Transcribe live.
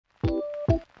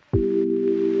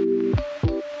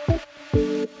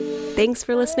Thanks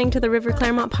for listening to the River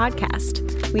Clermont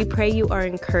podcast. We pray you are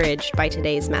encouraged by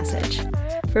today's message.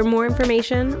 For more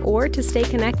information or to stay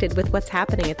connected with what's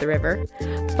happening at the River,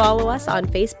 follow us on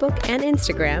Facebook and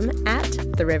Instagram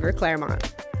at the River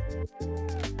Clermont.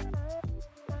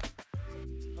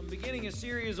 I'm beginning a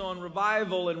series on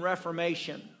revival and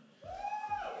reformation.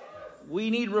 We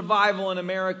need revival in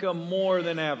America more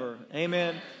than ever.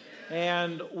 Amen.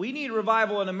 And we need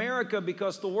revival in America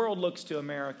because the world looks to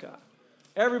America.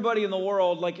 Everybody in the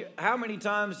world, like how many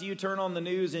times do you turn on the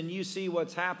news and you see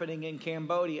what's happening in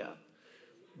Cambodia?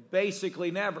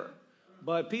 Basically never.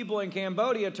 But people in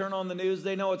Cambodia turn on the news,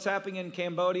 they know what's happening in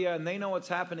Cambodia, and they know what's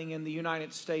happening in the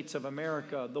United States of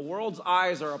America. The world's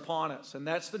eyes are upon us, and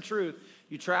that's the truth.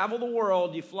 You travel the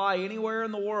world, you fly anywhere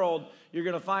in the world, you're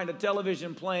going to find a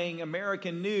television playing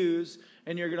American news,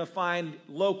 and you're going to find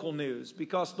local news,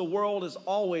 because the world has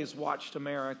always watched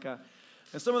America.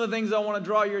 And some of the things I want to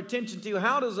draw your attention to: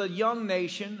 how does a young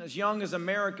nation, as young as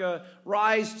America,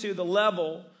 rise to the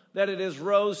level that it has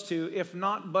rose to, if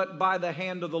not but by the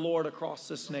hand of the Lord across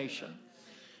this nation?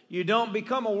 You don't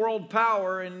become a world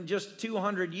power in just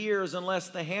 200 years unless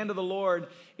the hand of the Lord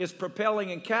is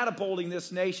propelling and catapulting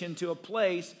this nation to a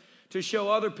place to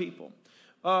show other people.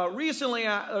 Recently,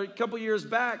 a couple years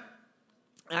back,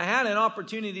 I had an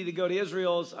opportunity to go to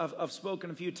Israel, as I've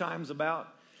spoken a few times about.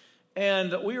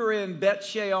 And we were in Bet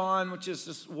Shean, which is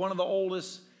just one of the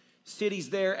oldest cities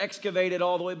there, excavated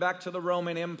all the way back to the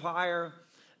Roman Empire.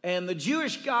 And the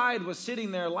Jewish guide was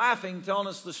sitting there laughing, telling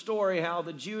us the story how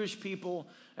the Jewish people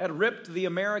had ripped the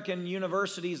American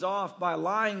universities off by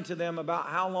lying to them about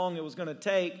how long it was going to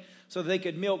take so they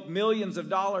could milk millions of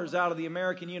dollars out of the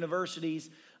American universities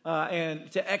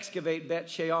and to excavate Bet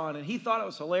Shean. And he thought it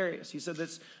was hilarious. He said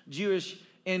that's Jewish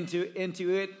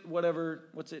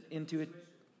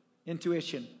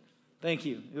intuition. Thank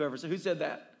you, who said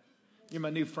that? You're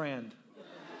my new friend.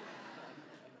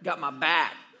 Got my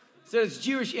back. So it's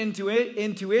Jewish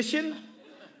intuition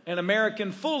and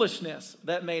American foolishness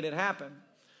that made it happen.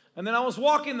 And then I was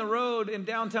walking the road in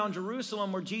downtown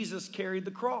Jerusalem where Jesus carried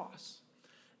the cross.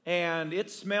 And it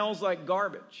smells like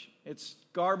garbage.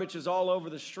 Garbage is all over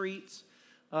the streets.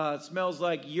 It smells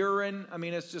like urine. I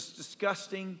mean, it's just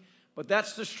disgusting. But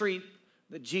that's the street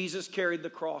that Jesus carried the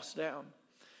cross down.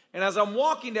 And as I'm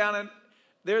walking down it,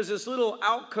 there's this little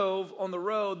alcove on the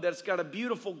road that's got a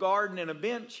beautiful garden and a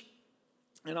bench.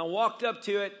 And I walked up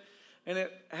to it, and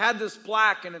it had this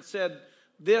plaque, and it said,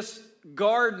 this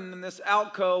garden and this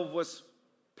alcove was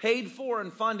paid for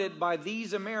and funded by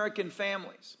these American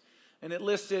families. And it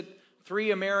listed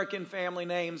 3 American family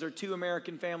names, or 2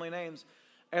 American family names.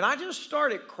 And I just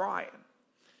started crying.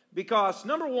 Because,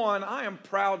 number one, I am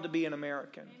proud to be an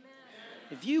American. Amen.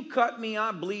 If you cut me,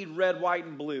 I bleed red, white,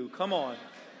 and blue. Come on.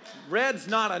 Red's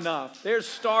not enough. There's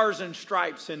stars and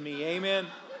stripes in me. Amen.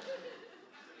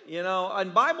 You know,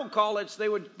 in Bible college, they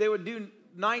would do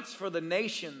nights for the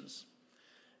nations.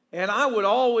 And I would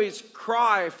always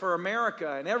cry for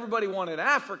America. And everybody wanted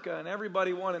Africa.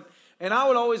 And I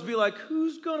would always be like,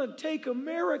 who's going to take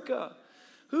America?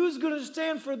 Who's going to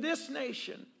stand for this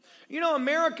nation? You know,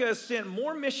 America has sent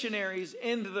more missionaries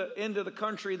into the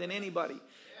country than anybody.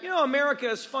 You know, America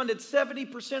has funded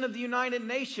 70% of the United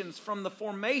Nations from the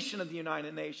formation of the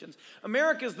United Nations.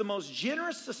 America is the most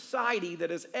generous society that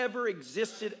has ever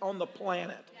existed on the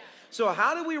planet. So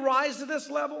how did we rise to this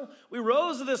level? We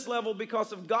rose to this level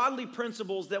because of godly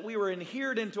principles that we were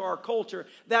inherent into our culture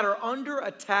that are under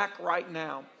attack right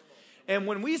now. And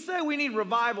when we say we need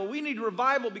revival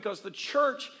because the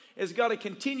church has got to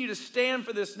continue to stand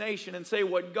for this nation and say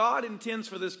what God intends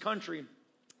for this country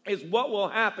is what will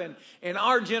happen in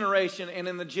our generation and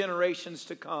in the generations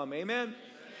to come. Amen?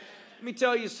 Let me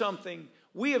tell you something.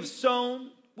 We have sown,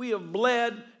 we have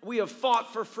bled, we have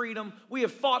fought for freedom, we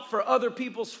have fought for other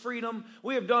people's freedom.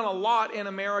 We have done a lot in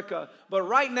America. But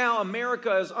right now,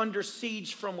 America is under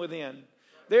siege from within.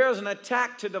 There is an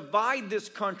attack to divide this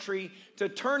country, to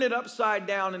turn it upside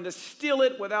down, and to steal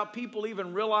it without people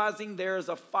even realizing there is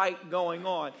a fight going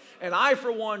on. And I,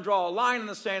 for one, draw a line in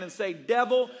the sand and say,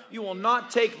 devil, you will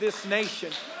not take this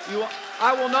nation.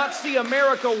 I will not see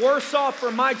America worse off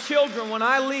for my children when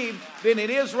I leave than it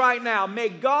is right now. May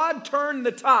God turn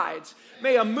the tides.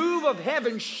 May a move of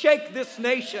heaven shake this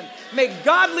nation. May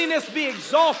godliness be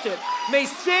exalted. May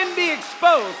sin be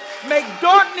exposed. May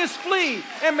darkness flee.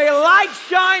 And may light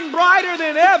shine brighter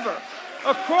than ever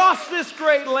across this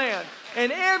great land.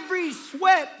 And every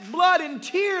sweat, blood, and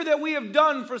tear that we have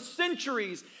done for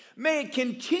centuries, may it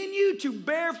continue to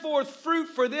bear forth fruit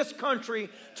for this country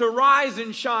to rise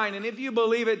and shine. And if you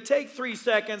believe it, take 3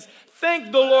 seconds.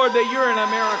 Thank the Lord that you're in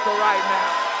America right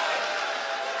now.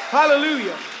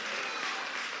 Hallelujah.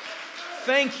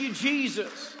 Thank you,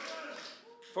 Jesus,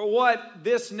 for what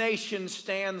this nation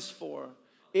stands for.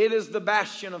 It is the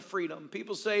bastion of freedom.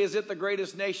 People say, is it the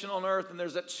greatest nation on earth? And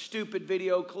there's that stupid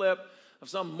video clip of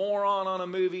some moron on a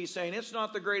movie saying, it's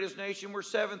not the greatest nation. We're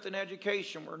 7th in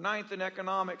education. We're 9th in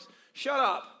economics. Shut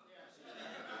up.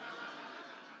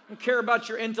 I don't care about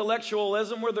your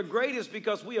intellectualism. We're the greatest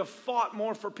because we have fought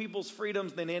more for people's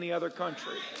freedoms than any other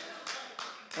country.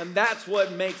 And that's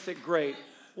what makes it great.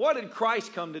 What did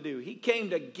Christ come to do? He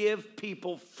came to give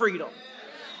people freedom.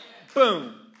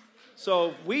 Boom.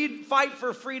 So we fight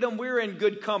for freedom. We're in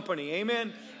good company.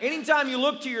 Amen. Anytime you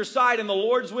look to your side and the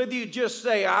Lord's with you, just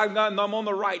say, I'm on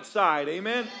the right side.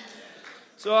 Amen.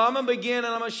 So I'm going to begin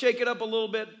and I'm going to shake it up a little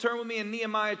bit. Turn with me in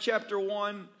Nehemiah chapter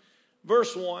 1,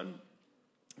 verse 1.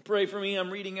 Pray for me. I'm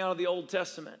reading out of the Old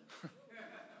Testament.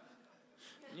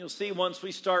 You'll see once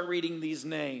we start reading these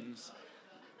names.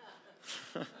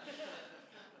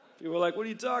 People are like, what are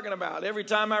you talking about? Every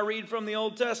time I read from the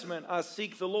Old Testament, I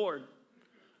seek the Lord.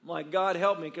 I'm like, God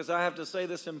help me, because I have to say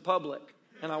this in public,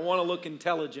 and I want to look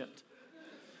intelligent.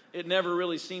 It never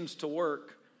really seems to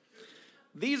work.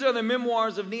 These are the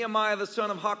memoirs of Nehemiah the son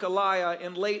of Hakaliah.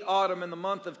 In late autumn, in the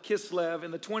month of Kislev,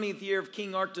 in the 20th year of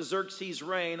King Artaxerxes'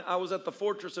 reign, I was at the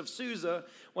fortress of Susa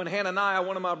when Hananiah,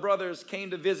 one of my brothers,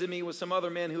 came to visit me with some other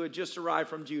men who had just arrived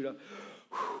from Judah.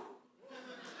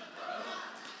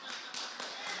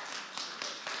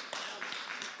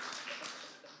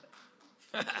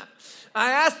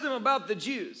 I asked them about the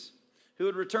Jews who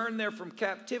had returned there from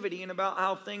captivity and about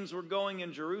how things were going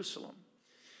in Jerusalem.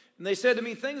 And they said to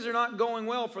me, things are not going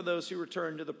well for those who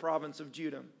returned to the province of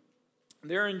Judah.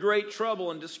 They're in great trouble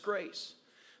and disgrace.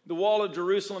 The wall of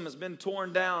Jerusalem has been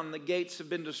torn down, and the gates have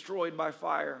been destroyed by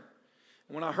fire.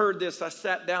 And when I heard this, I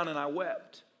sat down and I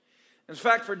wept. In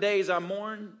fact, for days I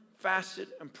mourned, fasted,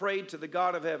 and prayed to the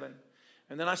God of heaven.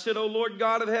 And then I said, O Lord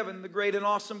God of heaven, the great and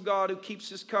awesome God who keeps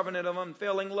his covenant of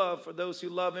unfailing love for those who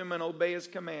love him and obey his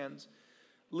commands,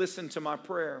 listen to my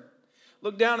prayer.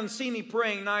 Look down and see me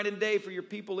praying night and day for your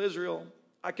people Israel.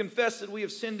 I confess that we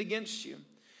have sinned against you.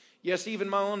 Yes, even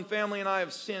my own family and I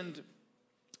have sinned.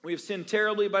 We have sinned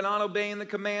terribly by not obeying the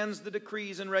commands, the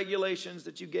decrees, and regulations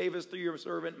that you gave us through your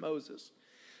servant Moses.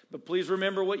 But please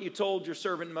remember what you told your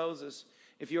servant Moses.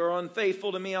 If you are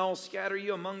unfaithful to me, I will scatter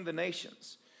you among the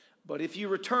nations. But if you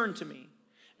return to me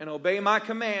and obey my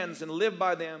commands and live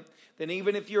by them, then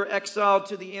even if you're exiled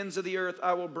to the ends of the earth,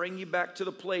 I will bring you back to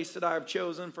the place that I have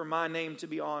chosen for my name to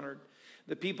be honored.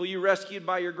 The people you rescued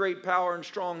by your great power and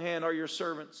strong hand are your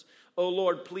servants. O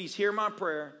Lord, please hear my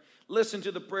prayer. Listen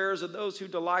to the prayers of those who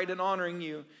delight in honoring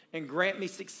you, and grant me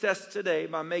success today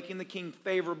by making the king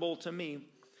favorable to me,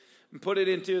 and put it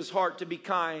into his heart to be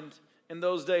kind. In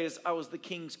those days, I was the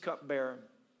king's cupbearer.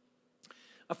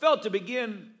 I felt to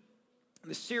begin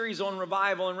the series on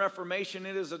revival and reformation.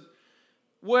 It is a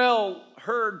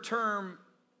well-heard term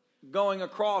going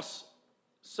across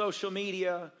social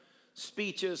media,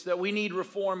 speeches, that we need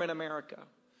reform in America.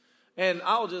 And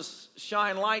I'll just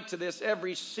shine light to this.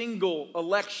 Every single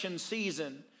election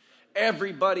season,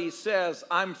 everybody says,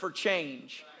 I'm for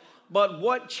change. But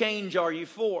what change are you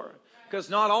for? Because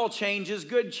not all change is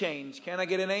good change. Can I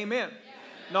get an amen?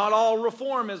 Not all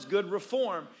reform is good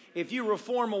reform. If you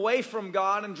reform away from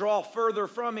God and draw further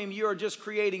from him, you are just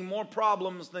creating more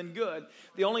problems than good.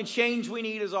 The only change we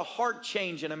need is a heart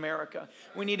change in America.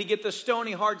 We need to get the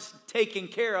stony hearts taken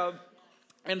care of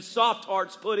and soft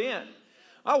hearts put in.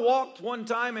 I walked one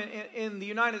time in the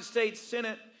United States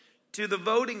Senate to the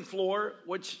voting floor,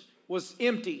 which was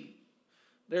empty.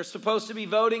 They're supposed to be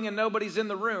voting and nobody's in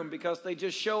the room because they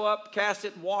just show up, cast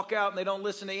it, and walk out, and they don't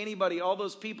listen to anybody. All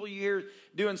those people you hear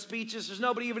doing speeches, there's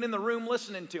nobody even in the room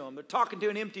listening to them. They're talking to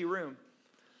an empty room.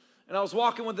 And I was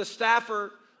walking with the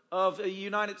staffer of a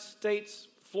United States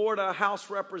Florida House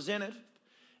representative,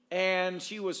 and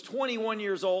she was 21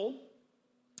 years old.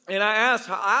 And I asked,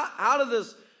 how do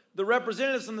the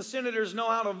representatives and the senators know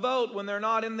how to vote when they're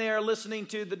not in there listening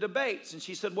to the debates? And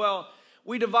she said, well,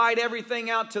 we divide everything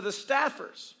out to the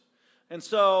staffers. And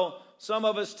so some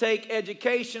of us take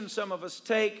education, some of us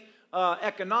take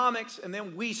economics, and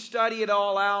then we study it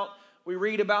all out. We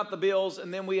read about the bills,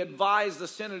 and then we advise the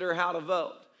senator how to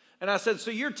vote. And I said, so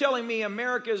you're telling me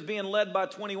America is being led by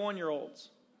 21-year-olds?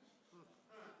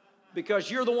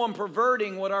 Because you're the one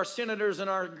perverting what our senators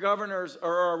and our governors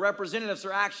or our representatives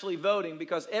are actually voting,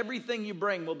 because everything you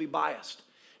bring will be biased.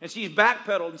 And she's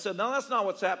backpedaled and said, no, that's not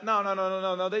what's happening.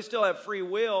 No. They still have free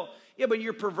will. Yeah, but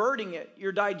you're perverting it.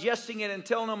 You're digesting it and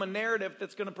telling them a narrative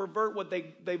that's going to pervert what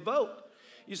they vote.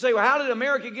 You say, well, how did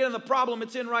America get in the problem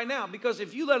it's in right now? Because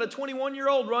if you let a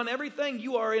 21-year-old run everything,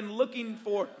 you are in looking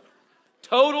for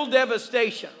total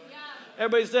devastation.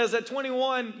 Everybody says at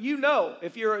 21, you know,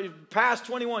 if you're past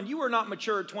 21, you were not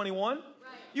mature at 21.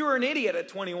 You were an idiot at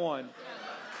 21.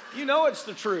 You know it's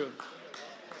the truth.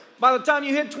 By the time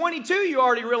you hit 22, you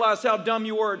already realized how dumb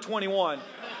you were at 21.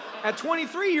 At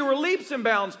 23, you were leaps and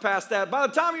bounds past that. By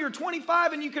the time you were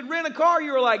 25 and you could rent a car,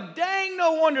 you were like, dang,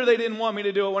 no wonder they didn't want me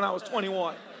to do it when I was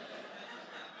 21.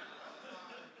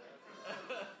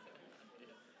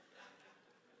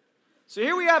 So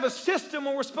here we have a system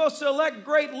where we're supposed to elect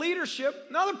great leadership.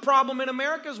 Another problem in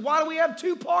America is, why do we have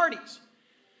two parties?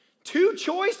 Two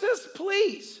choices?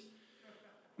 Please.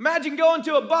 Imagine going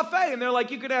to a buffet and they're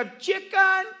like, you could have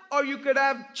chicken or you could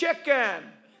have chicken.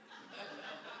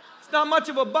 It's not much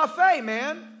of a buffet,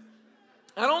 man.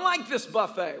 I don't like this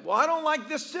buffet. Well, I don't like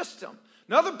this system.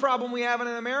 Another problem we have in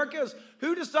America is,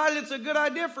 who decided it's a good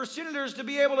idea for senators to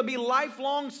be able to be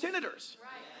lifelong senators?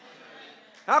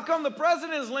 How come the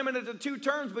president is limited to 2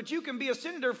 terms, but you can be a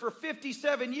senator for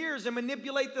 57 years and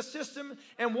manipulate the system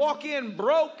and walk in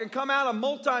broke and come out a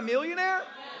multimillionaire?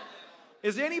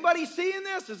 Is anybody seeing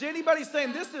this? Is anybody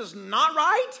saying this is not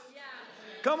right?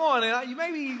 Come on,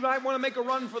 maybe you might want to make a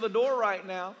run for the door right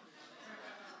now.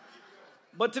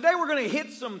 But today we're going to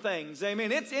hit some things.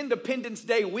 Amen. It's Independence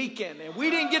Day weekend, and we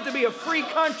didn't get to be a free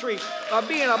country by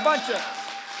being a bunch of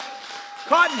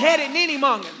cotton-headed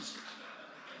ninny-mongins.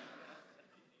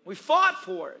 We fought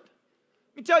for it.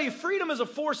 Let me tell you, freedom is a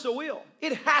force of will.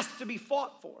 It has to be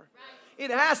fought for. It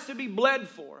has to be bled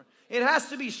for. It has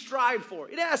to be strived for.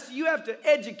 You have to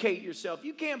educate yourself.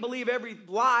 You can't believe every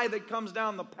lie that comes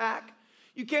down the pack.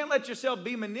 You can't let yourself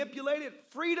be manipulated.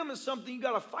 Freedom is something you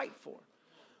got to fight for.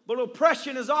 But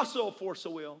oppression is also a force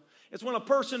of will. It's when a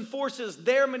person forces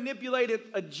their manipulated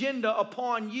agenda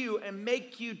upon you and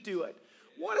make you do it.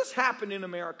 What has happened in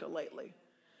America lately?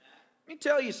 Let me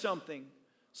tell you something.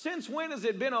 Since when has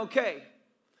it been okay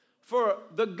for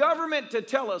the government to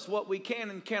tell us what we can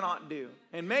and cannot do?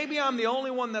 And maybe I'm the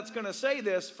only one that's going to say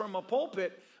this from a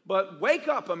pulpit, but wake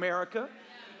up, America.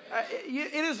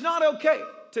 It is not okay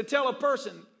to tell a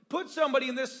person, put somebody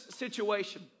in this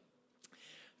situation.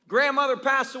 Grandmother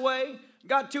passed away,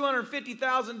 got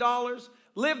 $250,000,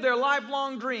 lived their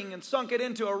lifelong dream and sunk it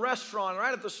into a restaurant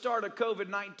right at the start of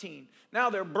COVID-19. Now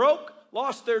they're broke,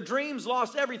 lost their dreams,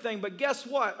 lost everything. But guess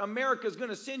what? America's going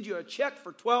to send you a check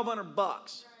for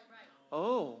 $1,200.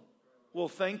 Oh, well,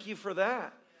 thank you for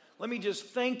that. Let me just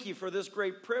thank you for this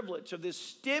great privilege of this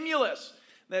stimulus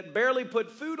that barely put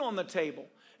food on the table.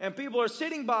 And people are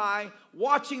sitting by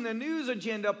watching the news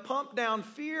agenda pump down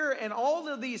fear and all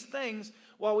of these things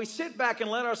while we sit back and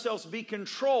let ourselves be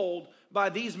controlled by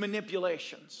these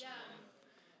manipulations. Yeah.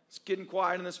 It's getting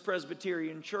quiet in this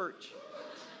Presbyterian church.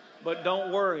 But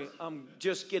don't worry, I'm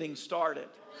just getting started.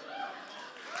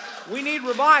 We need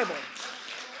revival.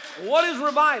 What is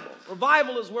revival?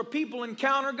 Revival is where people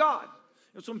encounter God.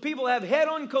 It's when people have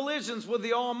head-on collisions with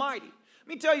the Almighty. Let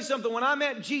me tell you something. When I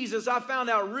met Jesus, I found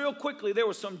out real quickly there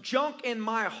was some junk in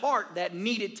my heart that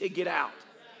needed to get out.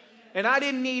 And I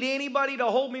didn't need anybody to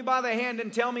hold me by the hand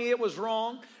and tell me it was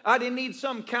wrong. I didn't need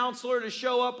some counselor to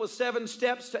show up with 7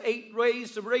 steps to 8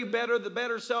 ways to be better, the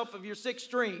better self of your 6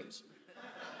 dreams.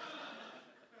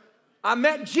 I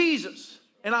met Jesus,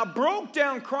 and I broke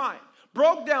down crying.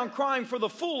 Broke down crying for the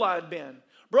fool I had been.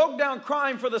 Broke down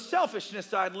crying for the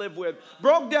selfishness I'd lived with.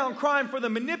 Broke down crying for the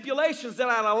manipulations that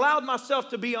I'd allowed myself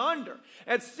to be under.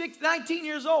 At 19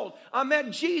 years old, I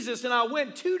met Jesus, and I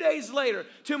went 2 days later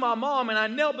to my mom, and I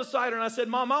knelt beside her, and I said,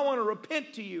 Mom, I want to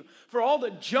repent to you for all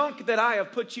the junk that I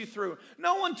have put you through.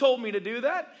 No one told me to do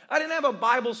that. I didn't have a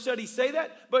Bible study say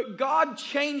that, but God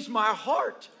changed my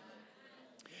heart.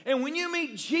 And when you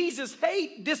meet Jesus,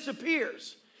 hate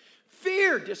disappears.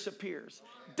 Fear disappears.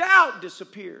 Doubt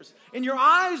disappears. And your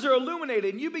eyes are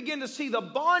illuminated. And you begin to see the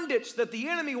bondage that the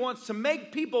enemy wants to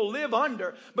make people live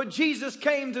under. But Jesus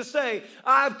came to say,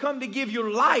 I've come to give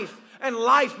you life and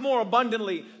life more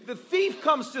abundantly. The thief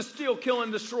comes to steal, kill,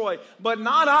 and destroy. But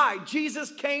not I.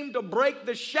 Jesus came to break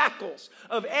the shackles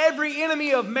of every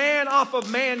enemy of man off of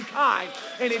mankind.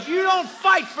 And if you don't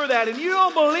fight for that and you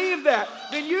don't believe that,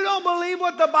 then you don't believe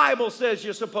what the Bible says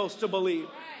you're supposed to believe.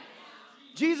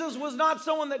 Jesus was not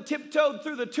someone that tiptoed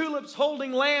through the tulips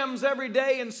holding lambs every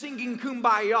day and singing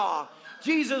Kumbaya.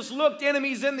 Jesus looked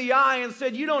enemies in the eye and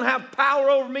said, you don't have power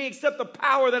over me except the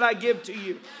power that I give to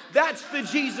you. That's the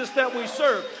Jesus that we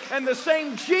serve. And the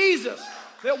same Jesus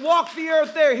that walked the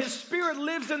earth there, his spirit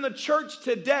lives in the church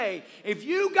today. If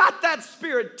you got that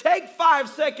spirit, take 5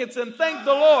 seconds and thank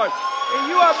the Lord. And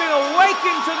you have been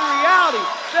awakened to the reality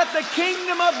that the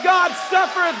kingdom of God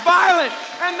suffereth violent,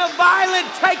 and the violent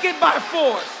take it by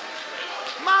force.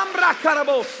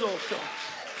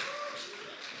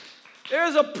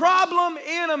 There's a problem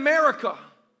in America.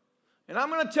 And I'm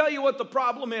going to tell you what the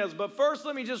problem is. But first,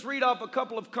 let me just read off a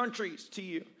couple of countries to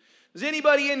you. Does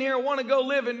anybody in here want to go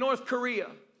live in North Korea?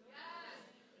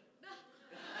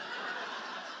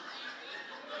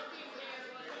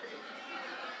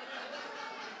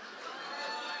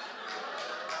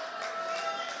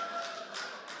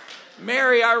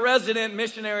 Mary, our resident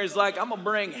missionary, is like, I'm going to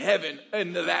bring heaven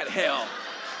into that hell.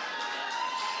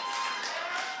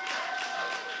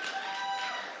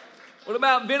 What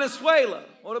about Venezuela?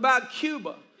 What about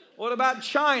Cuba? What about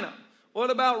China? What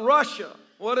about Russia?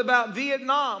 What about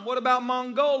Vietnam? What about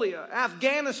Mongolia,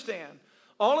 Afghanistan?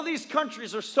 All of these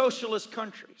countries are socialist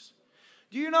countries.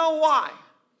 Do you know why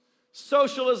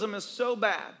socialism is so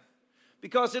bad?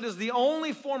 Because it is the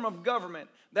only form of government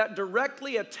that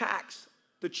directly attacks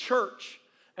the church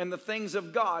and the things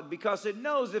of God, because it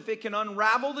knows if it can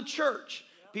unravel the church,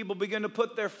 people begin to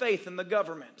put their faith in the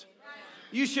government.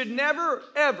 You should never,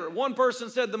 ever, one person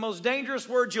said the most dangerous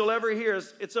word you'll ever hear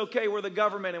is, it's okay, we're the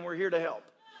government and we're here to help.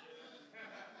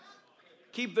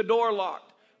 Keep the door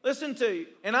locked. Listen to you,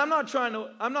 and I'm not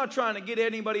trying to get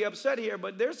anybody upset here,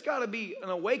 but there's got to be an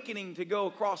awakening to go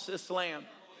across this land.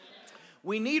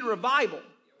 We need revival,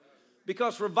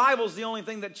 because revival is the only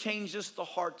thing that changes the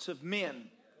hearts of men.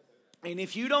 And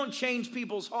if you don't change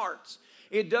people's hearts,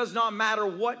 it does not matter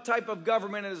what type of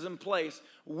government is in place.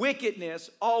 Wickedness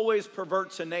always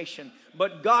perverts a nation,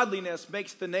 but godliness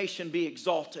makes the nation be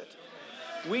exalted.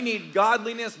 We need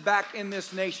godliness back in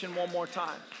this nation one more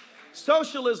time.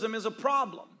 Socialism is a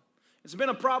problem. It's been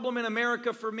a problem in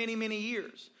America for many, many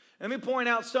years. Let me point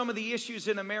out some of the issues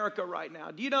in America right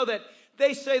now. Do you know that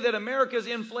they say that America's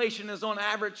inflation is on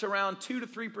average around 2 to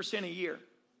 3% a year?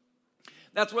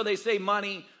 That's where they say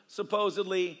money,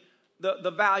 supposedly,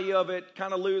 the value of it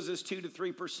kind of loses 2 to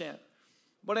 3%.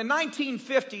 But in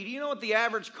 1950, do you know what the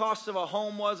average cost of a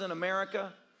home was in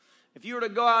America? If you were to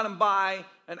go out and buy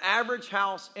an average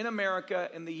house in America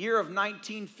in the year of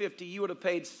 1950, you would have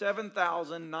paid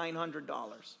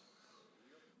 $7,900.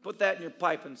 Put that in your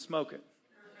pipe and smoke it.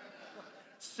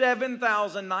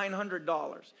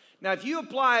 $7,900. Now, if you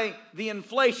apply the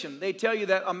inflation they tell you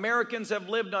that Americans have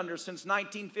lived under since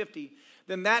 1950,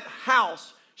 then that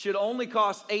house should only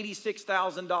cost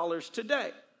 $86,000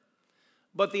 today.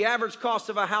 But the average cost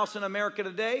of a house in America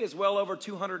today is well over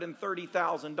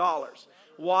 $230,000.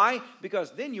 Why?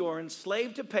 Because then you are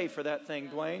enslaved to pay for that thing,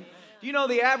 Dwayne. Do you know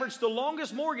the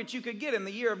longest mortgage you could get in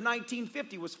the year of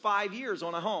 1950 was 5 years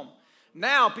on a home.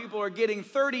 Now people are getting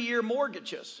 30-year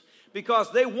mortgages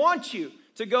because they want you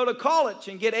to go to college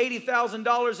and get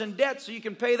 $80,000 in debt so you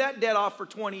can pay that debt off for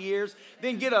 20 years.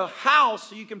 Then get a house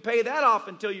so you can pay that off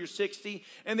until you're 60.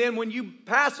 And then when you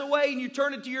pass away and you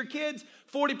turn it to your kids,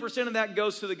 40% of that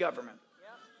goes to the government.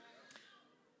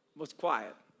 It was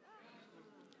quiet.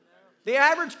 The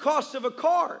average cost of a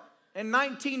car in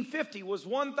 1950 was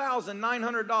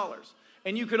 $1,900.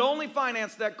 And you could only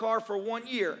finance that car for 1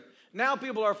 year. Now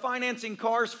people are financing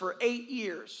cars for 8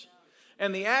 years.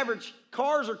 And the average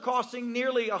cars are costing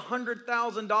nearly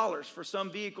 $100,000 for some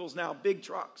vehicles now, big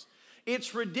trucks.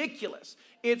 It's ridiculous.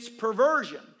 It's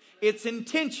perversion. It's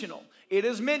intentional. It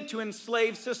is meant to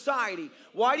enslave society.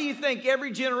 Why do you think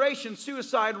every generation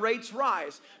suicide rates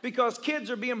rise? Because kids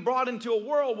are being brought into a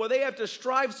world where they have to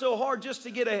strive so hard just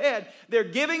to get ahead. They're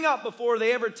giving up before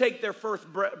they ever take their first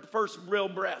real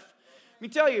breath. Let me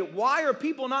tell you, why are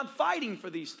people not fighting for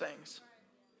these things?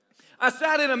 I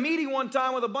sat in a meeting one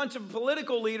time with a bunch of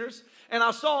political leaders, and I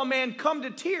saw a man come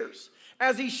to tears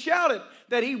as he shouted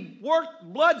that he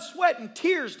worked blood, sweat, and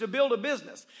tears to build a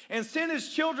business and send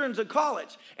his children to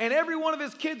college. And every one of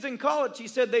his kids in college, he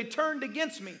said, they turned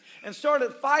against me and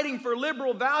started fighting for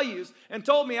liberal values and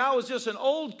told me I was just an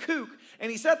old kook.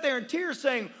 And he sat there in tears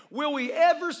saying, will we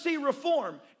ever see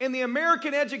reform in the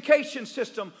American education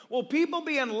system? Will people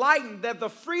be enlightened that the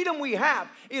freedom we have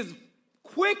is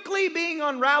quickly being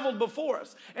unraveled before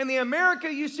us? And the America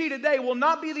you see today will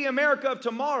not be the America of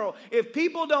tomorrow if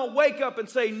people don't wake up and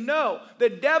say, no, the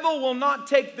devil will not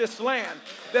take this land.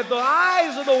 That the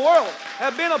eyes of the world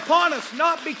have been upon us,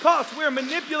 not because we're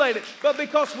manipulated, but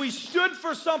because we stood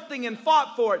for something and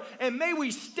fought for it. And may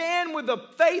we stand with the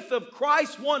faith of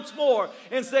Christ once more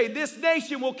and say, this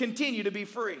nation will continue to be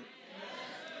free.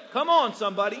 Come on,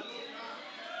 somebody.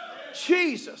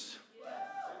 Jesus.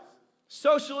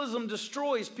 Socialism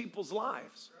destroys people's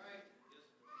lives.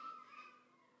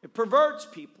 It perverts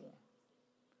people.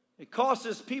 It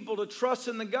causes people to trust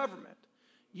in the government.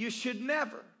 You should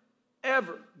never,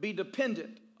 ever be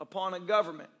dependent upon a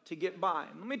government to get by.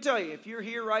 And let me tell you, if you're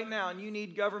here right now and you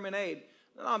need government aid,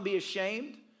 don't be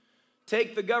ashamed.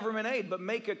 take the government aid, but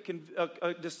make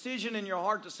a decision in your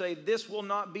heart to say, this will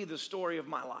not be the story of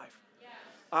my life.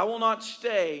 I will not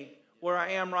stay where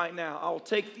I am right now. I will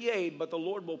take the aid, but the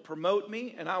Lord will promote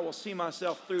me, and I will see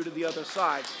myself through to the other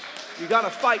side. You got to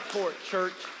fight for it,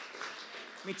 church.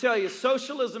 Let me tell you,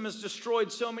 socialism has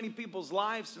destroyed so many people's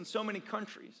lives in so many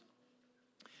countries.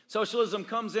 Socialism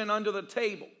comes in under the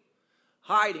table,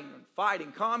 hiding and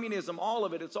fighting. Communism, all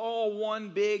of it, it's all one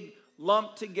big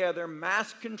lumped together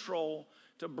mass control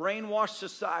to brainwash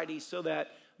society so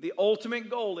that the ultimate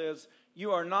goal is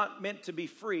you are not meant to be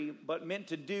free, but meant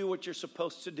to do what you're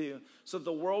supposed to do so that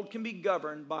the world can be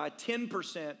governed by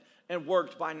 10% and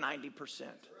worked by 90%.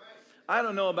 I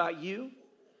don't know about you,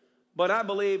 but I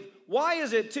believe, why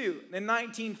is it too? In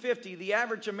 1950, the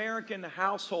average American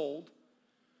household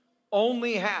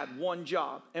only had one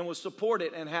job and was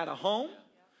supported and had a home,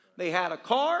 they had a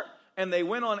car, and they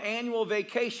went on annual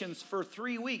vacations for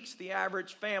 3 weeks. The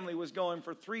average family was going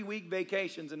for 3-week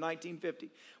vacations in 1950.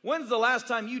 When's the last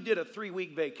time you did a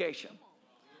 3-week vacation?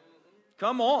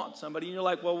 Come on, somebody. And you're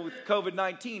like, well, with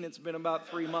COVID-19, it's been about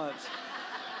 3 months.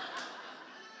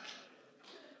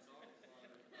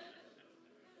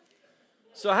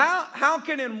 So how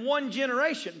can in one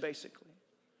generation, basically,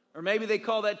 or maybe they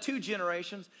call that 2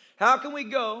 generations, how can we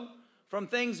go from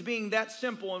things being that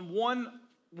simple and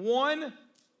one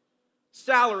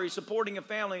salary supporting a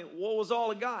family, what was all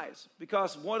the guys?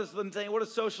 Because what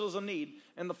does socialism need?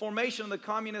 In the formation of the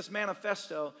Communist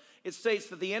Manifesto, it states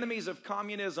that the enemies of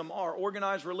communism are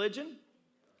organized religion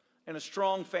and a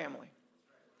strong family.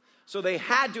 So they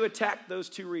had to attack those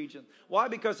 2 regions. Why?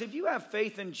 Because if you have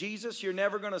faith in Jesus, you're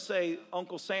never going to say,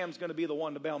 Uncle Sam's going to be the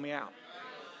one to bail me out.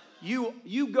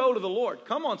 You go to the Lord.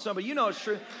 Come on, somebody. You know it's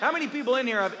true. How many people in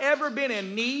here have ever been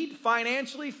in need,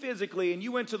 financially, physically, and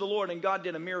you went to the Lord and God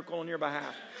did a miracle on your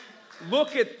behalf?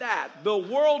 Look at that. The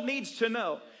world needs to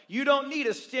know. You don't need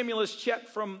a stimulus check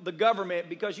from the government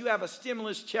because you have a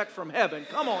stimulus check from heaven.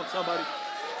 Come on, somebody.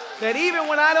 That even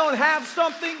when I don't have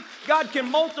something, God can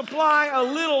multiply a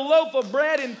little loaf of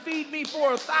bread and feed me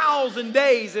for 1,000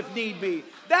 days if need be.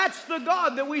 That's the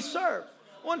God that we serve.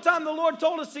 One time the Lord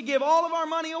told us to give all of our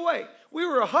money away. We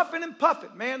were huffing and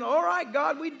puffing. Man, all right,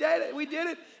 God, we did it. We did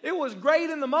it. It was great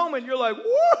in the moment. You're like,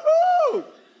 woohoo!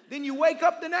 Then you wake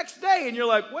up the next day and you're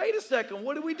like, wait a second,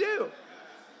 what do we do?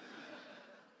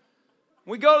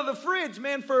 We go to the fridge,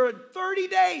 man, for 30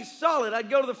 days solid.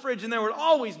 I'd go to the fridge and there would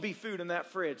always be food in that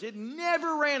fridge. It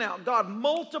never ran out. God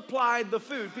multiplied the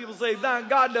food. People say,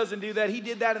 God doesn't do that. He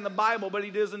did that in the Bible, but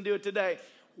he doesn't do it today.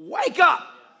 Wake up!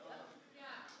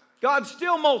 God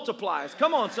still multiplies.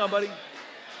 Come on, somebody. How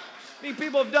many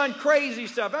people have done crazy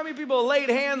stuff? How many people have laid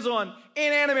hands on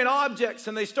inanimate objects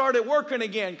and they started working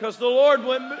again because the Lord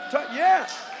wouldn't? Yeah.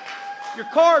 Your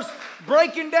car's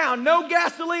breaking down, no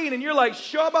gasoline, and you're like,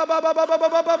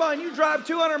 sha-ba-ba-ba-ba-ba-ba-ba-ba, and you drive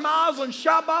 200 miles and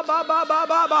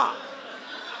sha-ba-ba-ba-ba-ba-ba.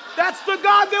 That's the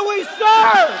God that we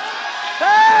serve.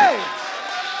 Hey!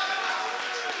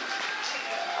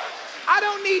 I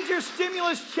don't need your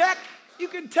stimulus check. You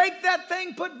can take that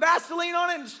thing, put Vaseline on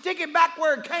it, and stick it back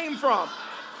where it came from.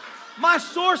 My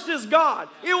source is God.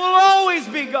 It will always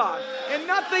be God. And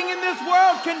nothing in this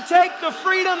world can take the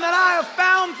freedom that I have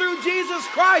found through Jesus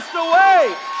Christ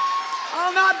away.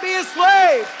 I'll not be a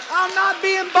slave. I'll not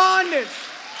be in bondage.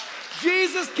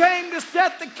 Jesus came to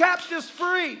set the captives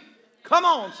free. Come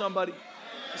on, somebody.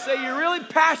 You say, you're really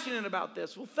passionate about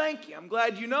this. Well, thank you. I'm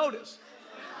glad you noticed.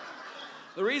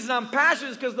 The reason I'm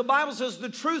passionate is because the Bible says the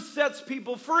truth sets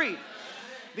people free.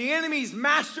 The enemy's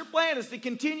master plan is to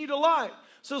continue to lie.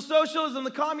 So socialism,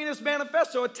 the Communist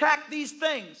Manifesto, attack these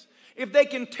things. If they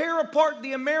can tear apart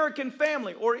the American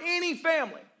family or any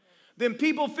family, then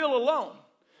people feel alone.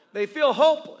 They feel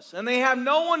hopeless and they have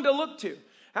no one to look to.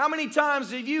 How many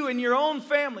times have you in your own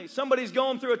family, somebody's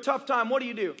going through a tough time, what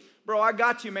do? Bro, I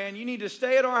got you, man. You need to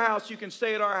stay at our house, you can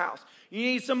stay at our house. You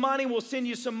need some money, we'll send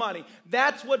you some money.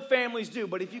 That's what families do.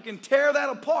 But if you can tear that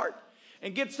apart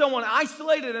and get someone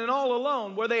isolated and all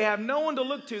alone where they have no one to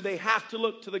look to, they have to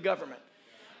look to the government.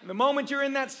 And the moment you're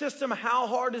in that system, how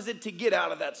hard is it to get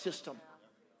out of that system?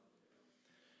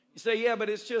 You say, yeah, but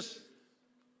it's just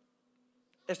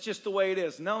the way it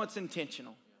is. No, it's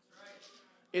intentional.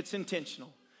 It's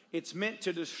intentional. It's meant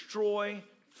to destroy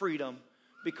freedom.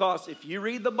 Because if you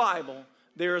read the Bible,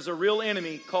 there is a real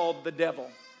enemy called the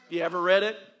devil. You ever read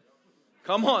it?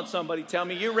 Come on, somebody, tell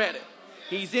me you read it.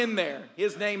 He's in there.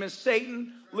 His name is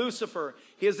Satan, Lucifer.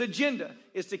 His agenda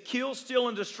is to kill, steal,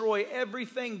 and destroy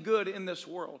everything good in this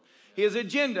world. His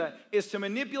agenda is to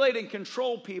manipulate and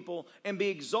control people and be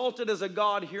exalted as a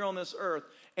god here on this earth.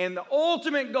 And the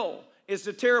ultimate goal is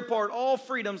to tear apart all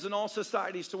freedoms and all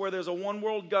societies to where there's a one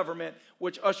world government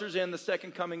which ushers in the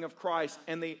second coming of Christ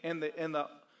and the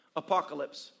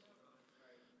apocalypse.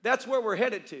 That's where we're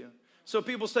headed to. So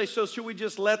people say, so should we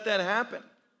just let that happen?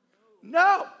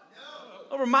 No.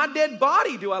 Over my dead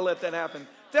body do I let that happen.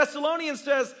 Thessalonians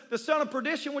says, the son of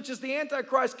perdition, which is the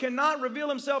Antichrist, cannot reveal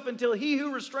himself until he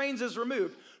who restrains is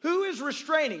removed. Who is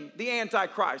restraining the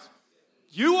Antichrist?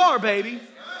 You are, baby.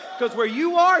 Because where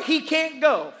you are, he can't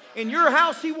go. In your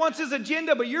house, he wants his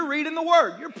agenda, but you're reading the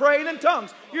word. You're praying in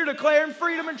tongues. You're declaring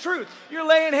freedom and truth. You're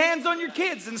laying hands on your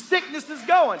kids, and sickness is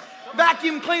going.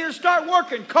 Vacuum cleaners start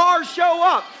working. Cars show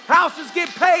up. Houses get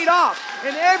paid off.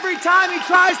 And every time he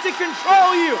tries to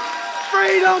control you,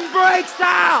 freedom breaks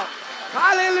out.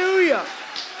 Hallelujah.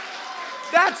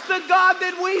 That's the God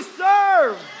that we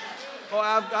serve.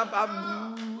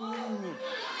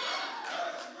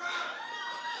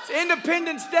 It's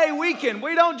Independence Day weekend.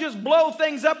 We don't just blow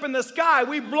things up in the sky.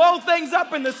 We blow things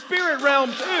up in the spirit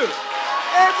realm too.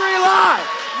 Every lie,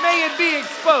 may it be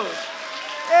exposed.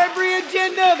 Every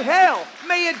agenda of hell,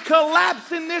 may it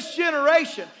collapse in this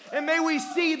generation. And may we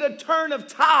see the turn of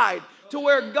tide to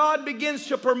where God begins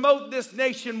to promote this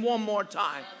nation one more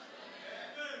time.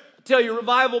 I tell you,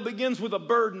 revival begins with a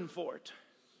burden for it.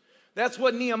 That's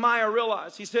what Nehemiah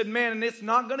realized. He said, man, and it's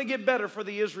not going to get better for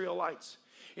the Israelites.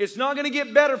 It's not going to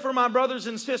get better for my brothers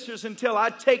and sisters until I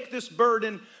take this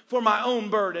burden for my own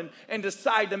burden and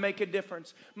decide to make a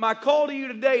difference. My call to you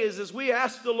today is as we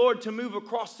ask the Lord to move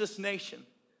across this nation,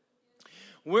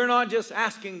 we're not just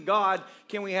asking God,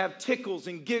 can we have tickles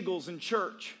and giggles in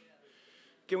church?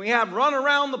 Can we have run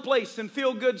around the place and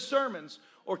feel good sermons?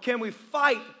 Or can we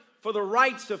fight for the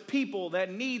rights of people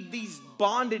that need these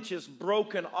bondages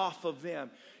broken off of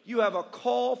them? You have a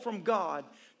call from God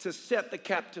to set the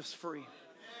captives free.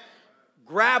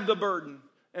 Grab the burden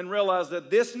and realize that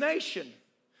this nation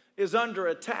is under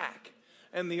attack.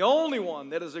 And the only one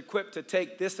that is equipped to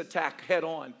take this attack head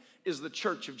on is the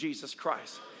church of Jesus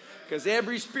Christ. Because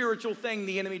every spiritual thing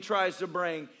the enemy tries to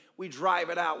bring, we drive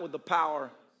it out with the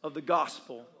power of the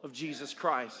gospel of Jesus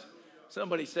Christ.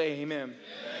 Somebody say amen. Amen.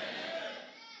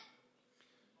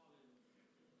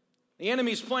 The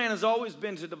enemy's plan has always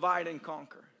been to divide and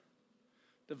conquer.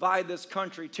 Divide this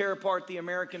country, tear apart the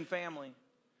American family.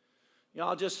 You know,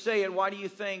 I'll just say it. Why do you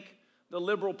think the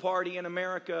Liberal Party in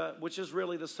America, which is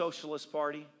really the Socialist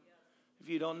Party, if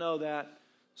you don't know that,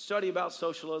 study about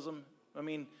socialism. I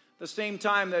mean, the same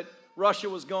time that Russia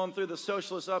was going through the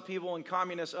socialist upheaval and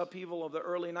communist upheaval of the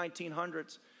early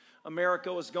 1900s,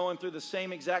 America was going through the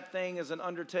same exact thing as an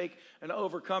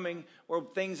overcoming where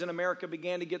things in America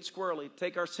began to get squirrely.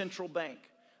 Take our central bank.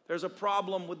 There's a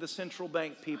problem with the central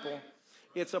bank, people.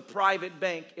 It's a private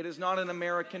bank. It is not an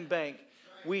American bank.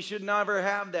 We should never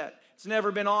have that. It's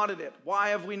never been audited. Why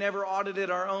have we never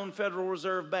audited our own Federal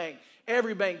Reserve Bank?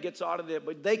 Every bank gets audited,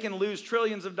 but they can lose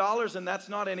trillions of dollars and that's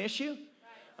not an issue?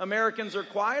 Americans are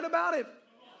quiet about it.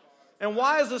 And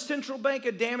why is a central bank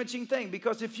a damaging thing?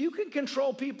 Because if you can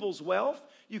control people's wealth,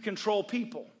 you control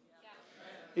people.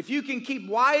 If you can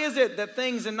why is it that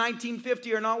things in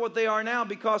 1950 are not what they are now?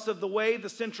 Because of the way the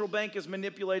central bank is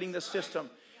manipulating the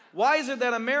system. Why is it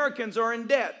that Americans are in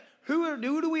debt? Who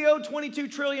do we owe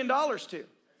 $22 trillion to?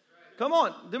 Come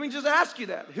on, let me just ask you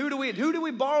that. Who do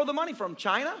we borrow the money from?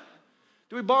 China?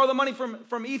 Do we borrow the money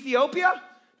from Ethiopia?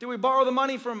 Do we borrow the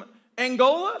money from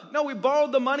Angola? No, we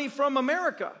borrowed the money from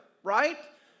America, right?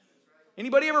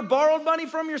 Anybody ever borrowed money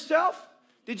from yourself?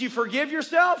 Did you forgive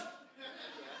yourself?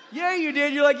 Yeah, you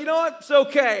did. You're like, you know what? It's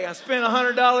okay. I spent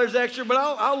 $100 extra, but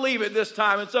I'll leave it this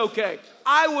time. It's okay.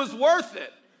 I was worth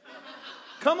it.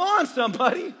 Come on,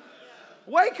 somebody.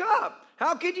 Wake up.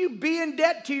 How could you be in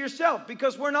debt to yourself?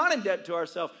 Because we're not in debt to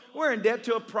ourselves. We're in debt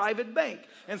to a private bank.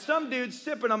 And some dude's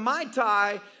sipping a Mai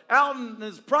Tai out in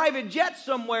his private jet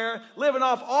somewhere, living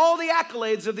off all the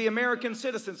accolades of the American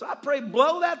citizens. I pray,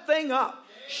 blow that thing up.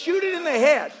 Shoot it in the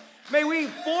head. May we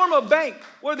form a bank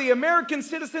where the American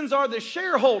citizens are the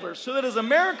shareholders so that as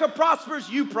America prospers,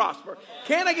 you prosper.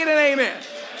 Can I get an amen?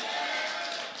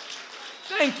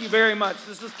 Thank you very much.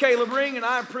 This is Caleb Ring, and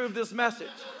I approve this message.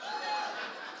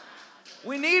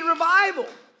 We need revival.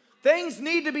 Things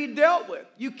need to be dealt with.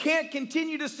 You can't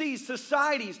continue to see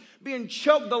societies being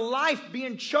choked, the life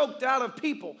being choked out of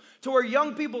people to where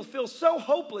young people feel so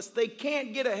hopeless they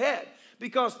can't get ahead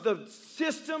because the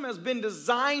system has been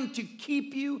designed to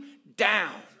keep you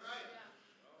down.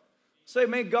 Say,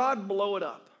 may God blow it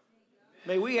up.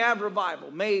 May we have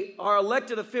revival. May our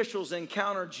elected officials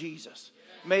encounter Jesus.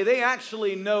 May they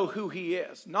actually know who he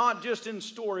is, not just in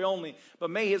story only, but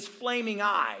may his flaming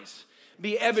eyes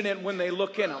be evident when they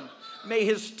look in them. May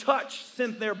his touch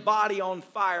set their body on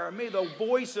fire. May the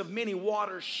voice of many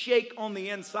waters shake on the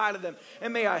inside of them.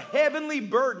 And may a heavenly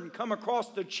burden come across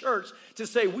the church to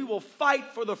say, we will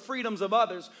fight for the freedoms of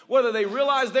others, whether they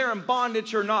realize they're in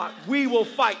bondage or not. We will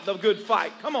fight the good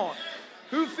fight. Come on.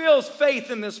 Who feels faith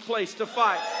in this place to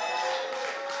fight?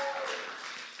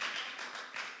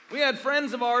 We had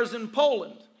friends of ours in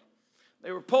Poland.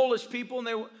 They were Polish people,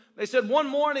 and they said one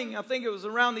morning, I think it was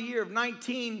around the year of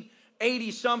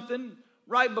 1980-something,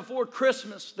 right before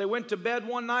Christmas, they went to bed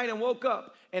one night and woke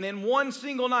up. And in one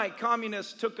single night,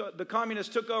 the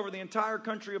communists took over the entire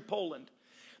country of Poland.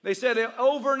 They said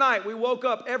overnight, we woke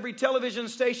up, every television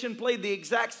station played the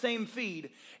exact same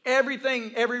feed.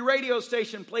 Every radio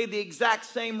station played the exact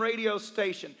same radio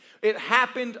station. It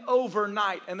happened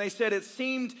overnight. And they said it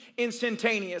seemed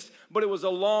instantaneous, but it was a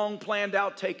long planned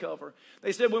out takeover.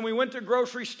 They said when we went to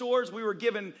grocery stores, we were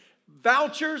given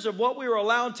vouchers of what we were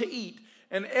allowed to eat.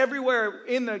 And everywhere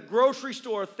in the grocery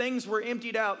store, things were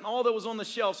emptied out, and all that was on the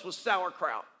shelves was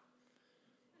sauerkraut.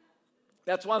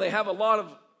 That's why they have a lot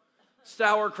of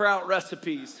sauerkraut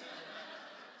recipes.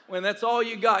 When that's all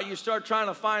you got, you start trying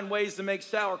to find ways to make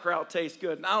sauerkraut taste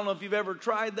good. And I don't know if you've ever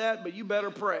tried that, but you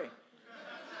better pray.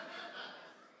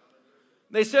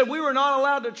 They said we were not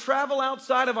allowed to travel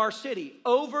outside of our city.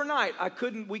 Overnight,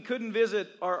 we couldn't visit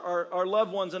our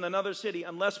loved ones in another city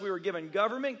unless we were given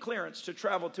government clearance to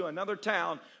travel to another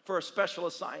town for a special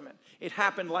assignment. It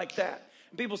happened like that.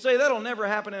 And people say that'll never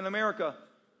happen in America.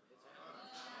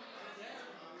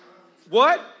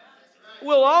 What?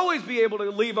 We'll always be able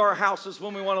to leave our houses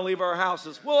when we want to leave our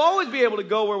houses. We'll always be able to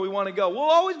go where we want to go. We'll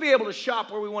always be able to shop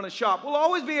where we want to shop. We'll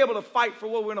always be able to fight for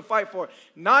what we want to fight for.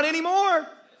 Not anymore.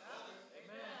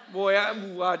 Boy,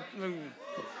 am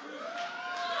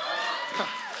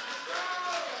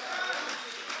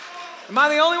I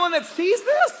the only one that sees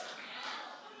this?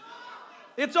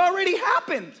 It's already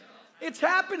happened. It's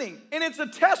happening. And it's a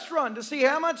test run to see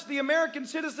how much the American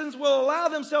citizens will allow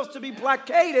themselves to be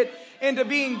placated into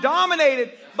being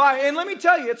dominated by, and let me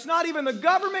tell you, it's not even the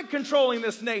government controlling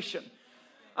this nation.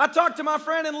 I talked to my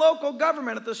friend in local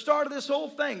government at the start of this whole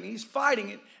thing. He's fighting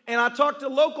it. And I talked to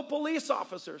local police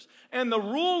officers. And the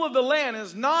rule of the land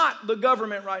is not the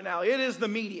government right now. It is the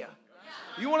media.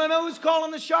 You want to know who's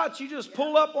calling the shots? You just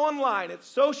pull up online. It's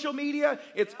social media.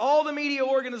 It's all the media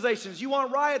organizations. You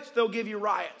want riots? They'll give you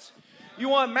riots. You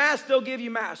want masks? They'll give you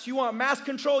masks. You want mask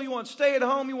control? You want stay at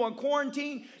home? You want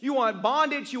quarantine? You want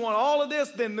bondage? You want all of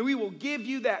this? Then we will give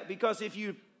you that. Because if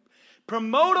you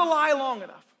promote a lie long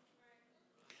enough,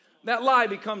 that lie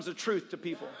becomes a truth to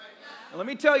people. And let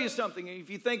me tell you something. If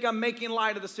you think I'm making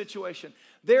light of the situation,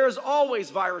 there's always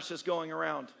viruses going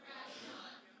around.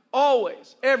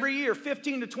 Always. Every year,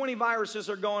 15 to 20 viruses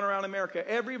are going around America.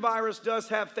 Every virus does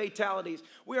have fatalities.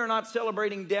 We are not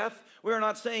celebrating death. We are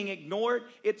not saying ignore it.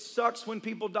 It sucks when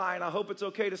people die, and I hope it's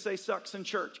okay to say sucks in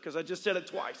church, because I just said it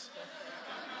twice.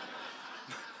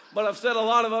 But I've said a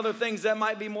lot of other things that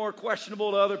might be more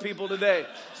questionable to other people today.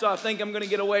 So I think I'm going to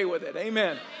get away with it.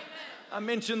 Amen. I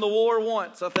mentioned the war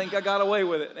once. I think I got away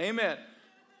with it. Amen.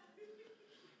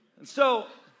 And so,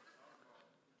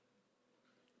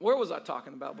 where was I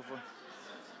talking about before?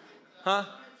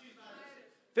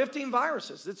 15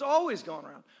 viruses. It's always going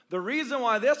around. The reason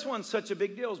why this one's such a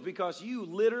big deal is because you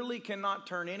literally cannot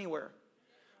turn anywhere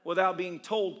without being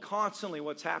told constantly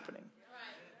what's happening.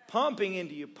 Pumping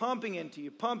into you, pumping into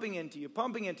you, pumping into you,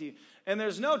 pumping into you. And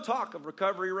there's no talk of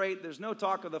recovery rate. There's no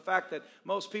talk of the fact that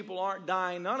most people aren't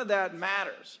dying. None of that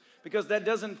matters because that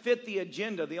doesn't fit the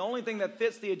agenda. The only thing that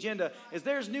fits the agenda is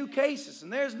there's new cases,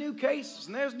 and there's new cases,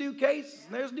 and there's new cases,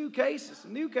 and there's new cases,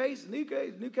 and new cases, new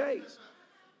case, new case.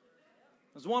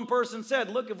 As one person said,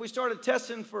 look, if we started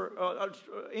testing for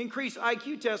increased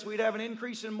IQ tests, we'd have an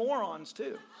increase in morons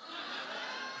too.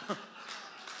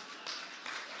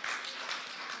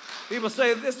 People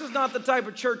say, this is not the type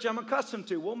of church I'm accustomed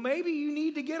to. Well, maybe you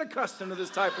need to get accustomed to this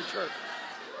type of church.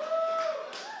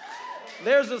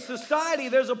 There's a society,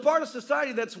 there's a part of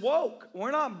society that's woke.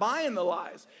 We're not buying the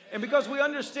lies. And because we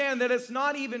understand that it's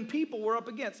not even people we're up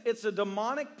against. It's a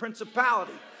demonic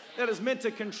principality that is meant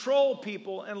to control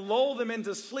people and lull them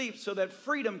into sleep so that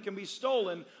freedom can be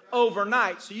stolen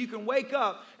overnight. So you can wake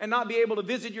up and not be able to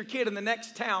visit your kid in the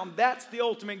next town. That's the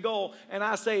ultimate goal. And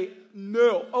I say,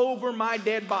 no, over my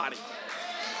dead body.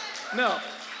 No.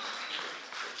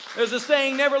 There's a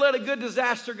saying, never let a good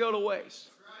disaster go to waste.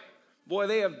 Boy,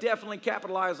 they have definitely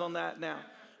capitalized on that now.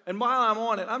 And while I'm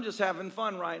on it, I'm just having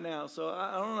fun right now. So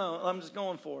I don't know. I'm just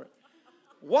going for it.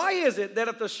 Why is it that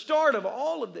at the start of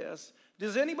all of this,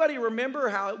 does anybody remember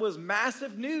how it was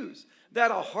massive news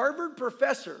that a Harvard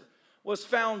professor was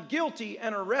found guilty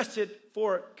and arrested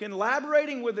for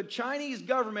collaborating with the Chinese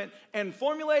government and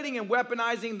formulating and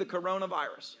weaponizing the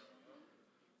coronavirus.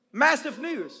 Massive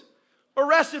news.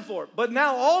 Arrested for it. But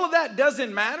now all of that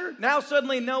doesn't matter. Now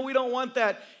suddenly, no, we don't want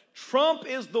that. Trump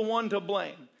is the one to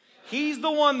blame. He's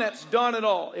the one that's done it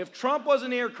all. If Trump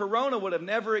wasn't here, Corona would have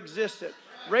never existed.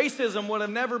 Racism would have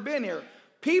never been here.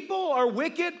 People are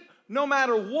wicked no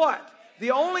matter what.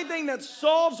 The only thing that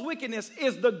solves wickedness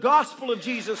is the gospel of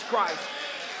Jesus Christ.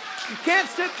 You can't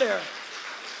sit there.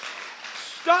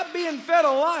 Stop being fed a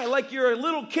lie like you're a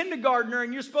little kindergartner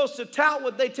and you're supposed to tout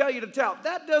what they tell you to tout.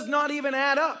 That does not even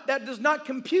add up. That does not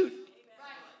compute.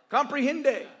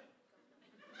 Comprehende.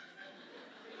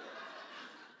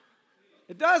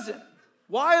 It doesn't.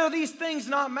 Why are these things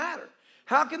not matter?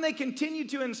 How can they continue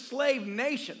to enslave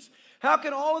nations? How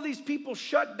can all of these people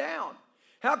shut down?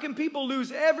 How can people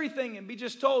lose everything and be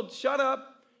just told, shut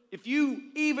up? If you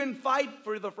even fight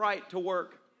for the right to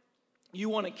work, you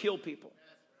want to kill people.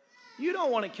 You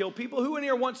don't want to kill people. Who in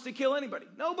here wants to kill anybody?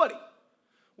 Nobody.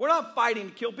 We're not fighting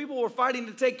to kill people. We're fighting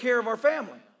to take care of our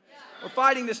family. We're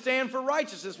fighting to stand for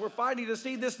righteousness. We're fighting to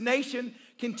see this nation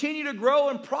continue to grow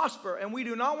and prosper. And we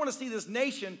do not want to see this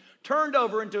nation turned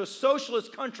over into a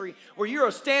socialist country where you're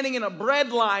standing in a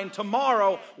bread line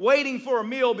tomorrow waiting for a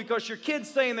meal because your kid's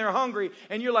saying they're hungry.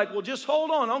 And you're like, well, just hold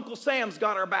on. Uncle Sam's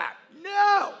got our back.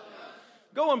 No.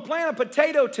 Go and plant a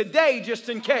potato today just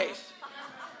in case.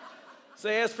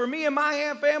 Say, as for me and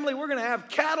my family, we're going to have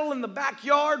cattle in the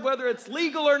backyard, whether it's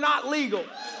legal or not legal.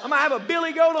 I'm going to have a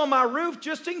billy goat on my roof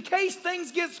just in case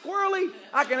things get squirrely.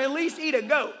 I can at least eat a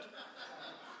goat.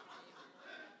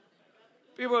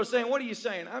 People are saying, what are you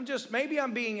saying? Maybe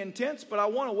I'm being intense, but I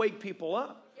want to wake people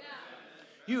up.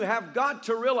 You have got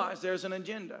to realize there's an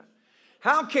agenda.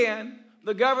 How can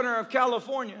the governor of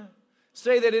California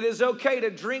say that it is okay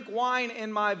to drink wine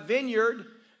in my vineyard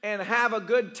and have a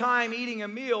good time eating a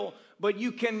meal, but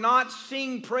you cannot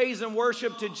sing praise and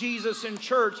worship to Jesus in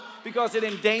church because it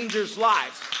endangers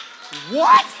lives?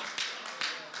 What?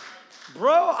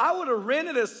 Bro, I would have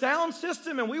rented a sound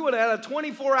system and we would have had a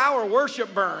 24-hour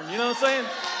worship burn. You know what I'm saying?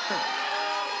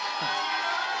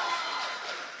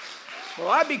 Well,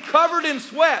 I'd be covered in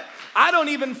sweat. I don't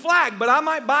even flag, but I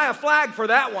might buy a flag for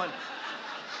that one.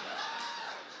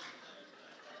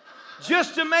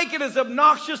 Just to make it as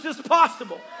obnoxious as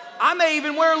possible. I may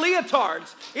even wear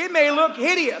leotards. It may look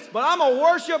hideous, but I'm going to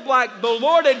worship like the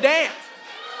Lord had danced.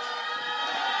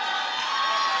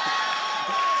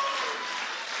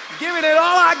 Giving it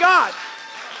all I got.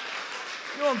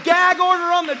 You want gag order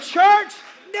on the church?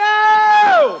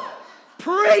 No!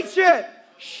 Preach it.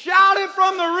 Shout it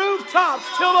from the rooftops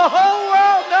till the whole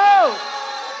world knows.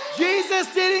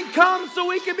 Jesus didn't come so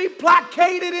we could be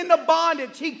placated into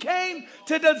bondage. He came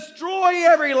to destroy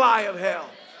every lie of hell.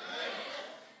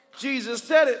 Jesus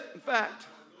said it, in fact.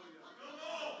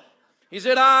 He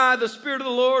said, the Spirit of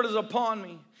the Lord is upon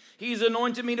me. He's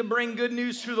anointed me to bring good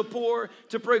news to the poor,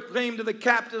 to proclaim to the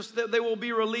captives that they will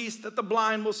be released, that the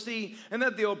blind will see, and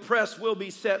that the oppressed will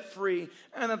be set free,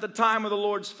 and that the time of the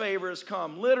Lord's favor has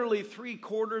come. Literally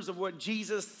 3/4 of what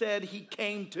Jesus said he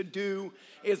came to do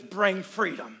is bring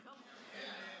freedom.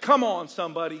 Come on,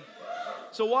 somebody.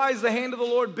 So why has the hand of the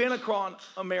Lord been upon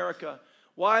America?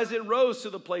 Why has it rose to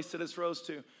the place that it's rose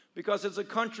to? Because it's a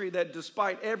country that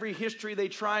despite every history they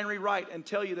try and rewrite and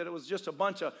tell you that it was just a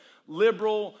bunch of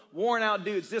liberal, worn out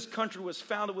dudes, this country was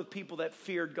founded with people that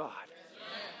feared God.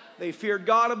 They feared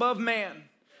God above man.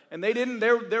 And they didn't,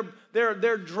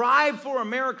 their drive for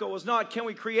America was not, can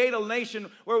we create a nation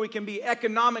where we can be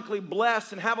economically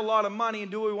blessed and have a lot of money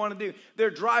and do what we want to do.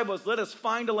 Their drive was, let us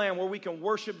find a land where we can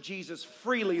worship Jesus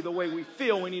freely the way we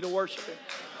feel we need to worship him.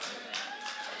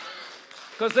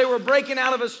 Because they were breaking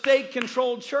out of a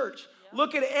state-controlled church.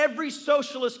 Look at every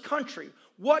socialist country.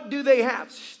 What do they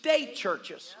have? State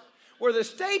churches. Where the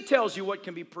state tells you what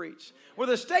can be preached. Where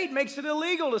the state makes it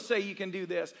illegal to say you can do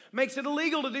this. Makes it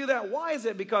illegal to do that. Why is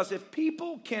it? Because if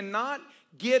people cannot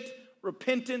get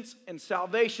repentance and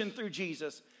salvation through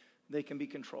Jesus, they can be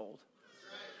controlled.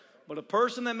 But a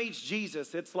person that meets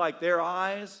Jesus, it's like their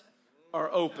eyes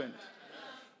are opened.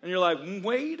 And you're like,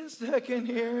 wait a second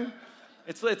here.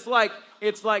 It's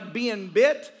like being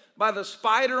bit by the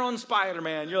spider on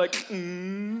Spider-Man. You're like,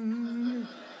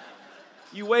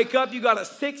 You wake up, you got a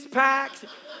 6-pack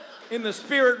in the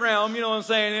spirit realm. You know what I'm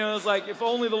saying? You know, it's like, if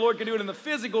only the Lord could do it in the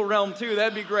physical realm too,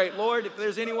 that'd be great. Lord, if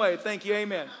there's any way, thank you,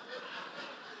 amen.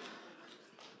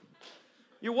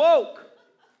 You woke.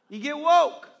 You get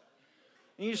woke.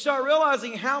 And you start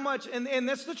realizing how much, and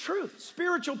that's the truth.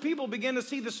 Spiritual people begin to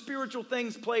see the spiritual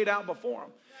things played out before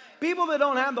them. People that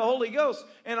don't have the Holy Ghost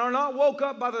and are not woke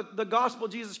up by the gospel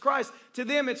of Jesus Christ, to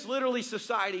them it's literally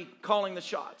society calling the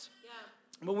shots. Yeah.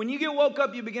 But when you get woke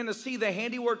up, you begin to see the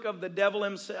handiwork of the devil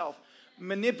himself,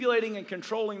 manipulating and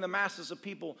controlling the masses of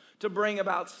people to bring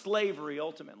about slavery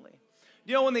ultimately.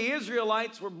 You know, when the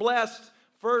Israelites were blessed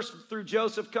first through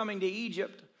Joseph coming to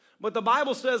Egypt, but the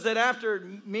Bible says that after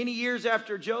many years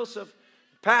after Joseph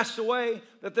passed away,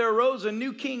 that there arose a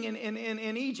new king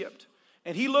in Egypt.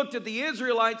 And he looked at the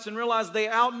Israelites and realized they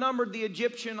outnumbered the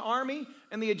Egyptian army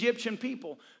and the Egyptian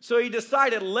people. So he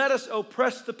decided, let us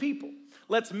oppress the people.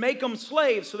 Let's make them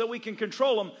slaves so that we can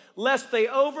control them, lest they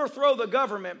overthrow the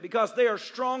government because they are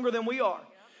stronger than we are.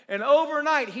 And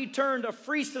overnight, he turned a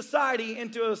free society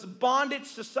into a bondage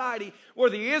society where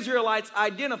the Israelites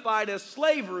identified as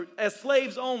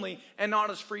slaves only and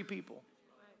not as free people.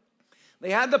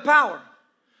 They had the power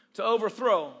to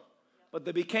overthrow, but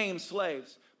they became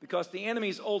slaves because the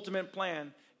enemy's ultimate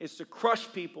plan is to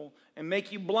crush people and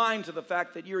make you blind to the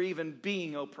fact that you're even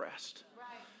being oppressed.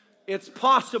 It's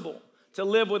possible to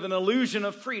live with an illusion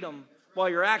of freedom while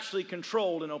you're actually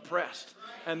controlled and oppressed.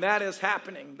 And that is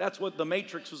happening. That's what the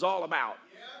Matrix was all about.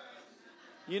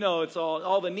 You know, it's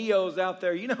all the Neos out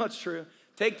there. You know it's true.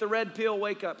 Take the red pill,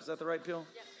 wake up. Is that the right pill?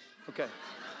 Okay.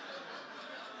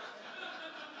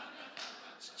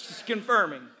 Just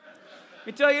confirming. Let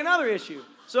me tell you another issue.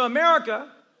 So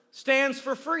America stands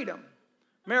for freedom.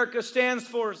 America stands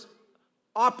for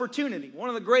opportunity. One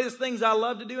of the greatest things I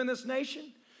love to do in this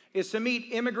nation is to meet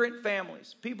immigrant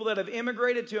families. People that have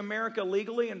immigrated to America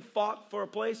legally and fought for a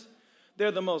place.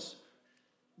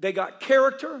 They got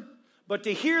character. But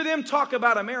to hear them talk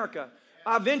about America,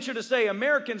 I venture to say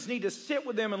Americans need to sit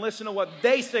with them and listen to what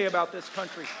they say about this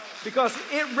country. Because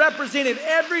it represented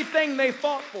everything they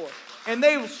fought for. And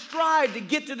they strive to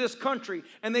get to this country.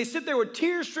 And they sit there with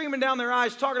tears streaming down their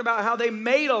eyes talking about how they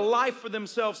made a life for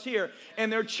themselves here.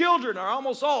 And their children are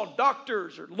almost all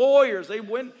doctors or lawyers. They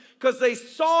went because they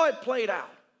saw it played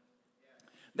out.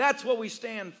 That's what we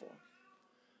stand for.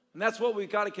 And that's what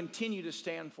we've got to continue to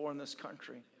stand for in this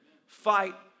country.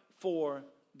 Fight for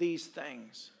these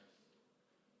things.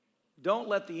 Don't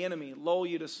let the enemy lull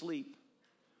you to sleep.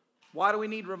 Why do we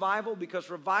need revival? Because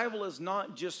revival is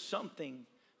not just something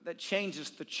that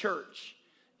changes the church.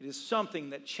 It is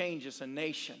something that changes a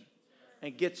nation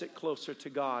and gets it closer to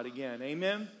God again.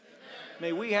 Amen?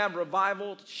 May we have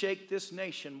revival to shake this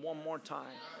nation one more time.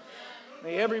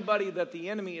 May everybody that the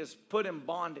enemy has put in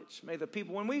bondage, may the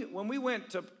people, when we went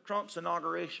to Trump's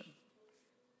inauguration,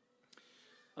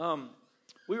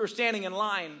 we were standing in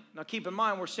line. Now keep in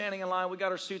mind, we're standing in line. We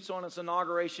got our suits on. It's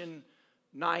inauguration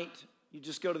night. You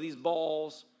just go to these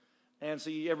balls. And so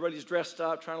everybody's dressed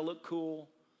up, trying to look cool.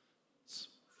 It's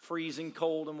freezing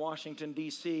cold in Washington,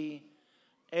 D.C.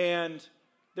 And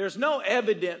there's no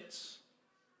evidence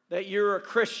that you're a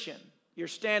Christian. You're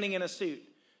standing in a suit.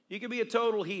 You could be a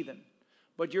total heathen.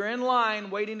 But you're in line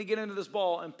waiting to get into this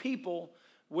ball, and people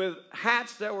with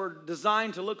hats that were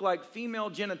designed to look like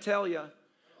female genitalia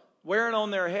wearing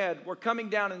on their head were coming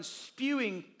down and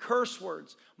spewing curse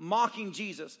words, mocking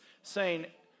Jesus, saying,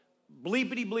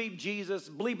 bleepity bleep Jesus,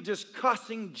 bleep, just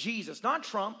cussing Jesus, not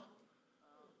Trump,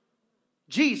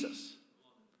 Jesus.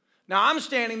 Now I'm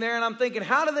standing there and I'm thinking,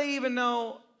 how do they even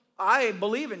know I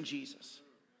believe in Jesus?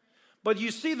 But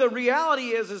you see, the reality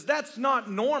is that's not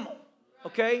normal,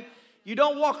 okay? You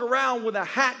don't walk around with a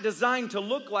hat designed to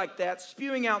look like that,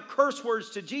 spewing out curse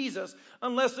words to Jesus,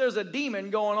 unless there's a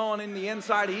demon going on in the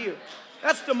inside of you.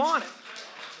 That's demonic.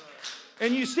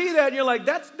 And you see that and you're like,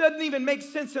 that doesn't even make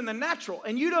sense in the natural.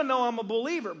 And you don't know I'm a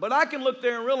believer, but I can look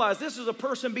there and realize this is a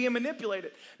person being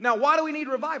manipulated. Now, why do we need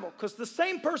revival? Because the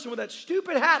same person with that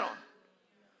stupid hat on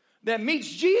that meets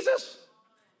Jesus,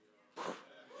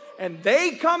 and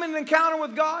they come in an encounter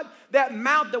with God, that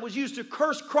mouth that was used to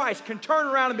curse Christ can turn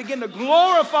around and begin to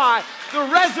glorify the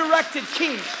resurrected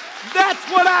King. That's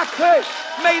what I could.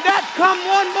 May that come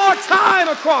one more time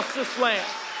across this land.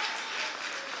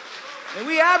 May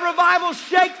we have revival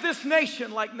shake this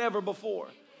nation like never before.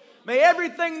 May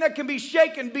everything that can be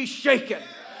shaken be shaken.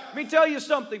 Let me tell you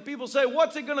something. People say,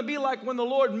 what's it going to be like when the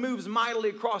Lord moves mightily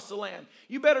across the land?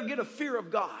 You better get a fear of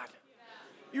God.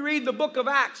 You read the book of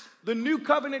Acts, the New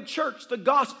Covenant church, the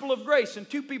gospel of grace, and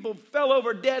 2 people fell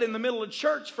over dead in the middle of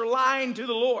church for lying to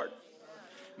the Lord.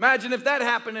 Imagine if that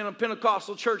happened in a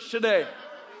Pentecostal church today.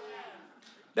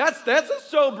 That's a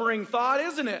sobering thought,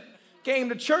 isn't it? Came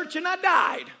to church and I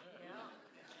died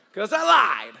because I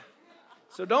lied.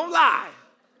 So don't lie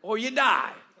or you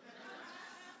die.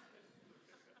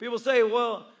 People say,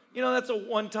 well, you know, that's a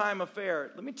one-time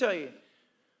affair. Let me tell you,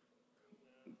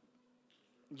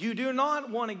 You do not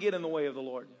want to get in the way of the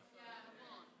Lord.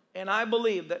 And I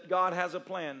believe that God has a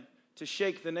plan to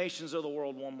shake the nations of the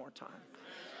world one more time.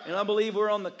 And I believe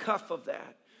we're on the cuff of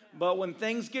that. But when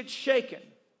things get shaken,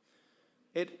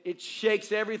 it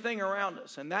shakes everything around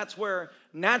us. And that's where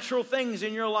natural things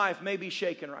in your life may be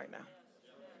shaken right now.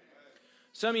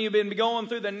 Some of you have been going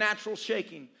through the natural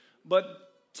shaking.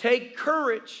 But take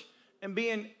courage and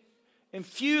be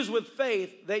infused with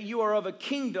faith that you are of a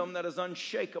kingdom that is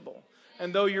unshakable.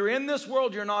 And though you're in this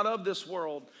world, you're not of this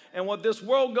world. And what this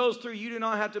world goes through, you do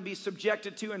not have to be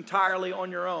subjected to entirely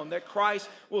on your own. That Christ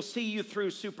will see you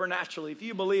through supernaturally. If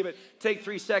you believe it, take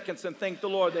 3 seconds and thank the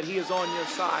Lord that He is on your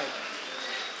side.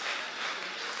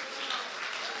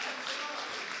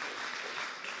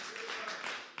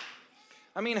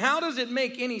 I mean, how does it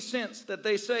make any sense that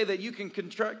they say that you can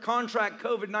contract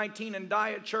COVID-19 and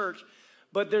die at church,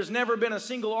 but there's never been a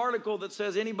single article that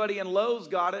says anybody in Lowe's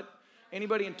got it,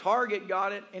 anybody in Target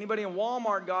got it, anybody in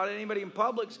Walmart got it, anybody in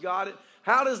Publix got it?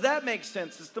 How does that make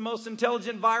sense? It's the most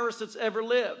intelligent virus that's ever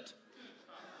lived.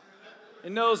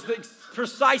 It knows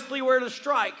precisely where to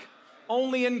strike.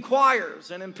 Only in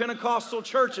choirs and in Pentecostal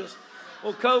churches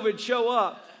will COVID show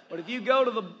up. But if you go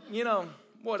to the,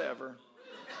 whatever.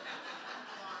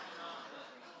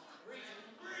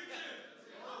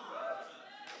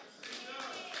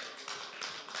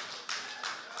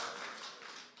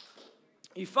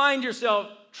 You find yourself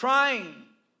trying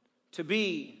to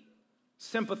be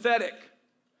sympathetic,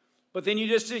 but then you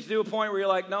just get to a point where you're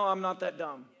like, no, I'm not that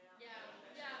dumb.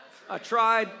 I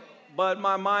tried, but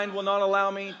my mind will not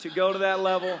allow me to go to that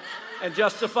level and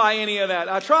justify any of that.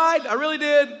 I tried, I really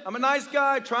did. I'm a nice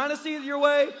guy trying to see it your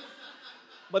way,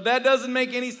 but that doesn't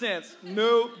make any sense.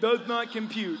 Nope, does not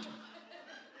compute.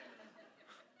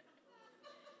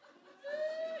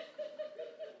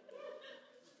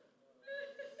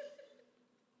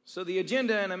 So the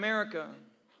agenda in America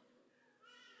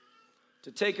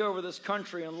to take over this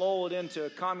country and lull it into a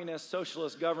communist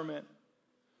socialist government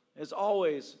has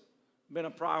always been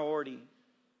a priority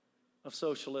of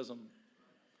socialism,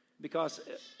 because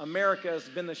America has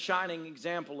been the shining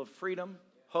example of freedom,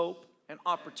 hope, and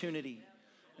opportunity.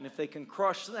 And if they can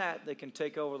crush that, they can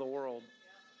take over the world.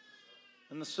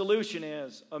 And the solution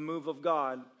is a move of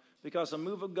God, because a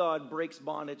move of God breaks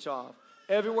bondage off.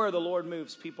 Everywhere the Lord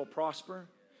moves, people prosper.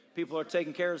 People are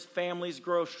taken care of. Families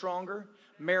grow stronger.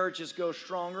 Marriages go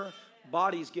stronger.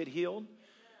 Bodies get healed.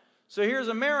 So here's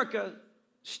America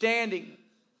standing.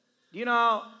 Do you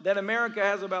know that America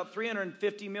has about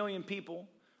 350 million people,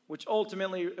 which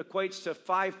ultimately equates to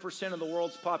 5% of the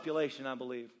world's population, I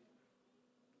believe.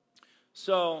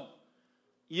 So,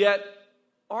 yet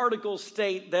articles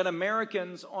state that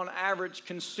Americans on average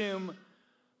consume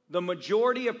the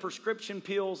majority of prescription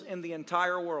pills in the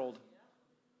entire world.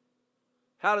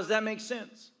 How does that make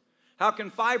sense? How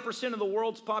can 5% of the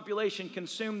world's population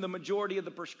consume the majority of the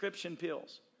prescription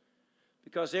pills?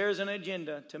 Because there's an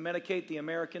agenda to medicate the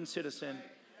American citizen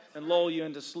and lull you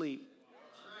into sleep.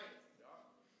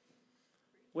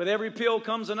 With every pill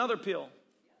comes another pill,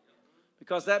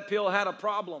 because that pill had a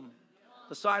problem.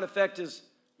 The side effect is,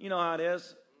 you know how it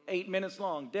is, 8 minutes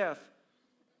long, death,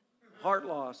 heart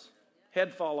loss,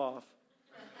 head fall off,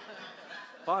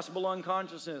 possible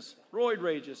unconsciousness, roid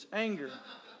rages, anger,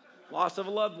 loss of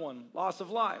a loved one, loss of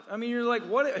life. I mean, you're like,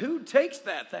 what? Who takes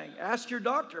that thing? Ask your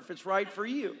doctor if it's right for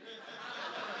you.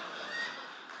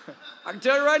 I can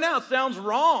tell you right now, it sounds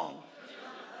wrong.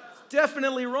 It's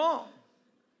definitely wrong.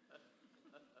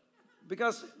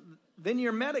 Because then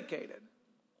you're medicated.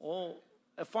 Well,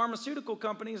 pharmaceutical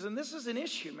companies, and this is an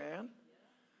issue, man.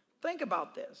 Think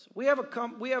about this. We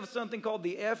have something called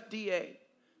the FDA,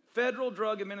 Federal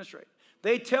Drug Administration.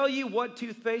 They tell you what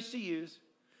toothpaste to use.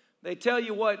 They tell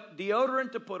you what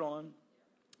deodorant to put on.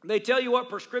 They tell you what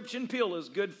prescription pill is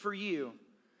good for you.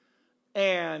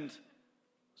 And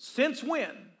since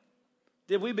when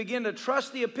did we begin to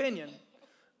trust the opinion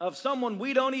of someone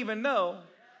we don't even know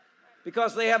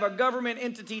because they have a government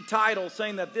entity title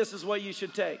saying that this is what you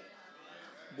should take?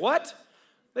 What?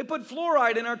 They put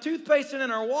fluoride in our toothpaste and in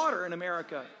our water in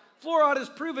America. Fluoride is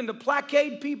proven to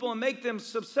placate people and make them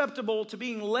susceptible to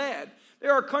being led.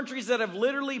 There are countries that have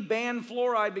literally banned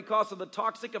fluoride because of the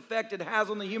toxic effect it has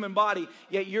on the human body,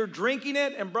 yet you're drinking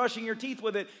it and brushing your teeth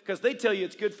with it because they tell you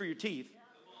it's good for your teeth.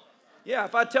 Yeah,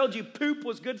 if I told you poop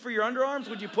was good for your underarms,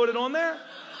 would you put it on there?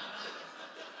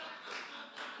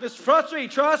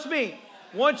 Trust me.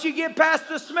 Once you get past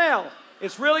the smell,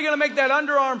 it's really going to make that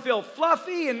underarm feel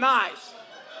fluffy and nice.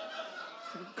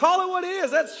 Call it what it is.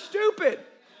 That's stupid.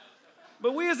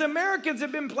 But we as Americans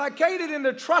have been placated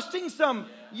into trusting some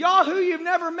yahoo you've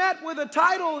never met with a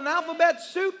title and alphabet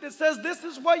soup that says this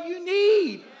is what you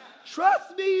need.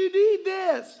 Trust me, you need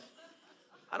this.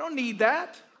 I don't need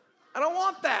that. I don't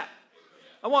want that.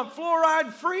 I want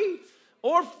fluoride free,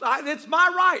 or it's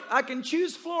my right. I can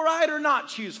choose fluoride or not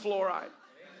choose fluoride.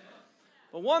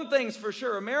 But one thing's for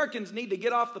sure, Americans need to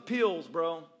get off the pills,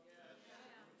 bro.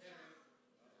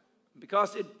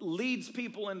 Because it leads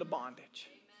people into bondage.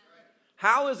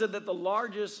 How is it that the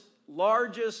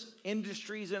largest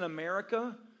industries in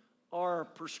America are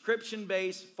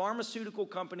prescription-based pharmaceutical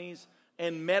companies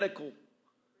and medical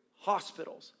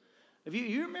hospitals? If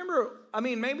you remember,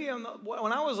 maybe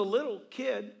when I was a little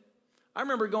kid, I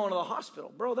remember going to the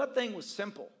hospital. Bro, that thing was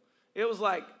simple. It was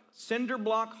like cinder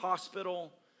block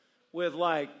hospital with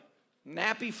like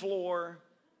nappy floor.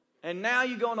 And now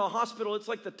you go into a hospital, it's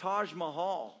like the Taj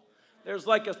Mahal. There's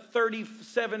like a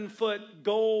 37-foot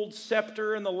gold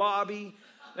scepter in the lobby.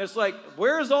 It's like,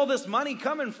 where is all this money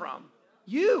coming from?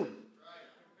 You.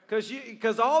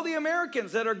 Because all the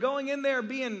Americans that are going in there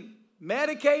being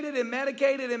medicated,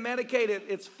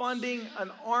 it's funding an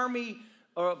army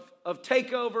of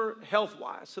takeover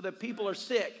health-wise so that people are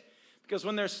sick. Because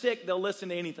when they're sick, they'll listen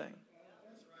to anything.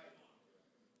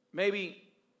 Maybe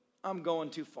I'm going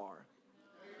too far.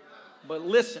 But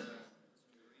listen.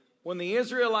 When the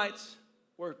Israelites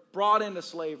were brought into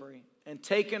slavery and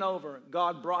taken over,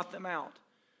 God brought them out.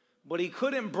 But he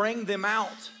couldn't bring them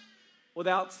out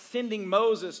without sending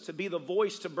Moses to be the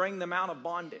voice to bring them out of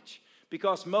bondage.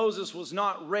 Because Moses was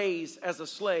not raised as a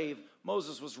slave.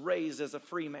 Moses was raised as a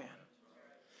free man.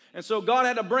 And so God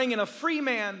had to bring in a free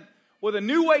man with a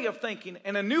new way of thinking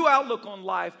and a new outlook on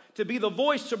life to be the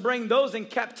voice to bring those in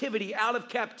captivity out of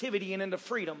captivity and into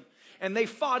freedom. And they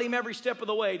fought him every step of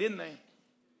the way, didn't they?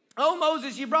 Oh,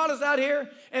 Moses, you brought us out here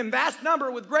in vast number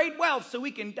with great wealth so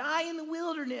we can die in the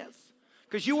wilderness.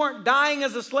 Because you weren't dying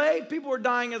as a slave. People were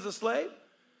dying as a slave.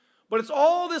 But it's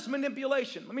all this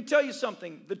manipulation. Let me tell you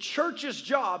something. The church's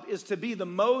job is to be the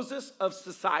Moses of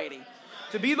society.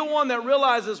 To be the one that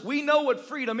realizes we know what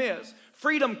freedom is.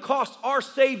 Freedom costs our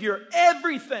Savior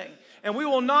everything. And we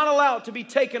will not allow it to be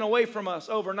taken away from us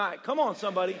overnight. Come on,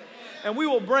 somebody. And we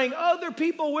will bring other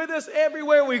people with us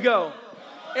everywhere we go.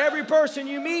 Every person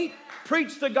you meet,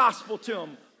 preach the gospel to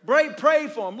them. Pray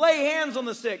for them. Lay hands on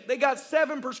the sick. They got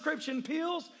 7 prescription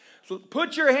pills. So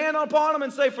put your hand upon them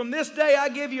and say, from this day I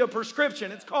give you a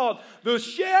prescription. It's called the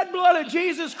shed blood of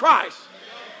Jesus Christ.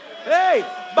 Hey,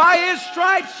 by his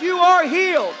stripes you are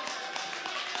healed.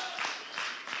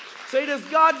 Say, does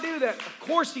God do that? Of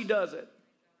course he does it.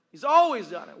 He's always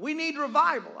done it. We need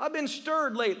revival. I've been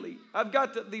stirred lately. I've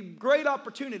got the great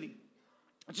opportunity.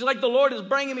 It's just like the Lord is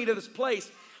bringing me to this place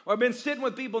where I've been sitting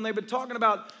with people and they've been talking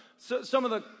about some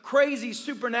of the crazy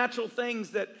supernatural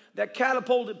things that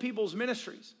catapulted people's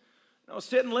ministries. I was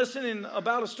sitting listening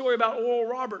about a story about Oral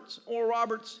Roberts. Oral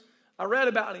Roberts, I read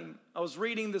about him. I was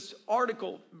reading this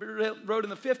article wrote in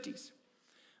the 50s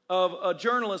of a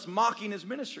journalist mocking his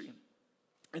ministry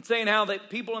and saying how that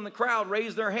people in the crowd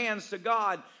raise their hands to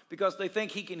God because they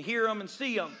think he can hear them and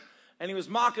see them. And he was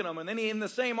mocking them. And then in the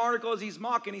same article as he's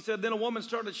mocking, he said, then a woman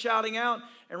started shouting out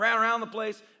and ran around the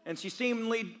place. And she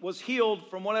seemingly was healed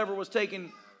from whatever was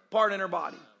taking part in her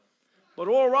body. But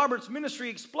Oral Roberts' ministry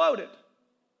exploded.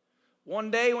 One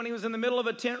day when he was in the middle of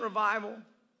a tent revival,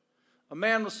 a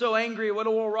man was so angry at what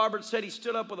Oral Roberts said, he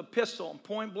stood up with a pistol and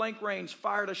point blank range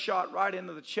fired a shot right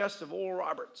into the chest of Oral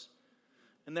Roberts.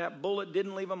 And that bullet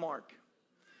didn't leave a mark.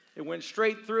 It went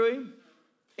straight through him,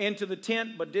 into the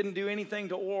tent, but didn't do anything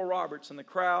to Oral Roberts. And the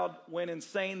crowd went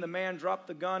insane. The man dropped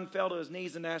the gun, fell to his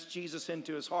knees, and asked Jesus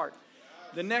into his heart.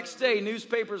 The next day,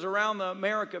 newspapers around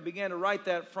America began to write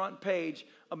that front page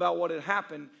about what had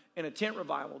happened in a tent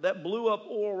revival. That blew up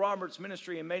Oral Roberts'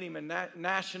 ministry and made him a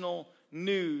national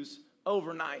news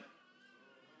overnight.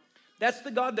 That's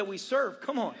the God that we serve.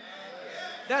 Come on.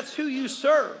 That's who you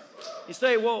serve. You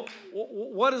say, well,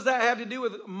 what does that have to do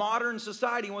with modern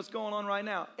society and what's going on right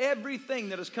now? Everything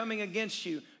that is coming against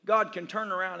you, God can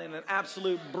turn around in an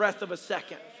absolute breath of a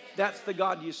second. That's the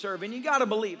God you serve, and you got to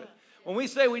believe it. When we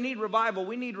say we need revival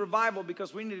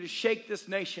because we need to shake this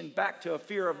nation back to a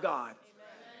fear of God.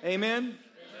 Amen?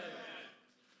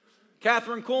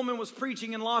 Catherine Kuhlman was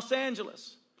preaching in Los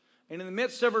Angeles, and in the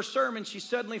midst of her sermon, she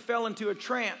suddenly fell into a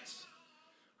trance.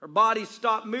 Her body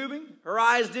stopped moving. Her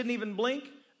eyes didn't even blink.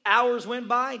 Hours went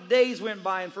by, days went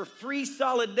by, and for 3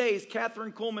 solid days,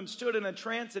 Catherine Kuhlman stood in a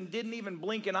trance and didn't even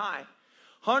blink an eye.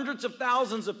 Hundreds of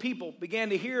thousands of people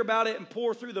began to hear about it and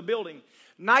pour through the building.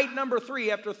 Night number 3,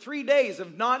 after 3 days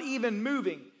of not even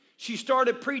moving, she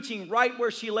started preaching right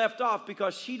where she left off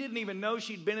because she didn't even know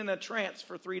she'd been in a trance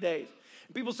for 3 days.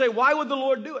 And people say, why would the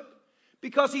Lord do it?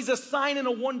 Because he's a sign and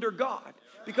a wonder God.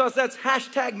 Because that's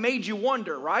hashtag made you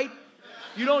wonder, right?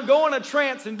 You don't go in a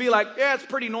trance and be like, yeah, it's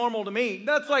pretty normal to me.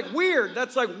 That's like weird.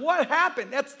 That's like, what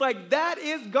happened? That's like, that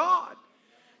is God.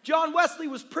 John Wesley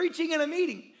was preaching in a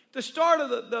meeting, the start of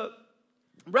the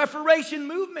Reformation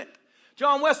movement.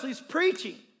 John Wesley's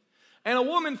preaching, and a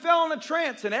woman fell in a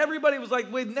trance, and everybody was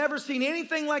like, we've never seen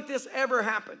anything like this ever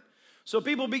happen. So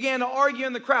people began to argue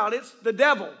in the crowd, it's the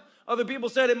devil. Other people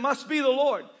said, it must be the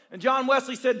Lord. And John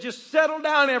Wesley said, just settle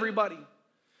down, everybody.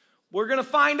 We're going to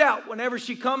find out whenever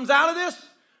she comes out of this,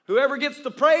 whoever gets the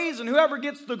praise and whoever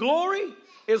gets the glory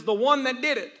is the one that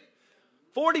did it.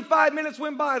 45 minutes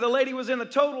went by. The lady was in a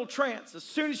total trance. As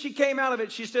soon as she came out of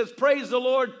it, she says, praise the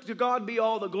Lord, to God be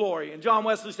all the glory. And John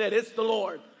Wesley said, it's the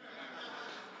Lord.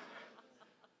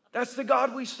 That's the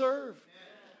God we serve.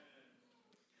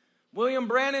 William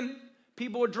Branham,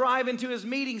 people would drive into his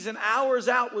meetings and hours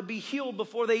out would be healed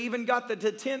before they even got to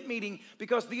the tent meeting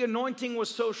because the anointing was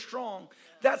so strong.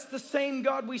 That's the same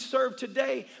God we serve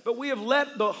today. But we have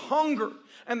let the hunger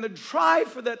and the drive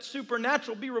for that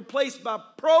supernatural be replaced by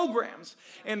programs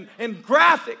and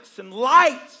graphics and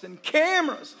lights and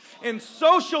cameras and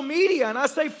social media. And I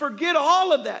say, forget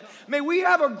all of that. May we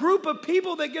have a group of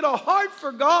people that get a heart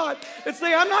for God and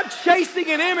say, I'm not chasing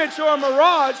an image or a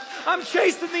mirage. I'm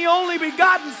chasing the only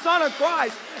begotten Son of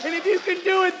Christ. And if you can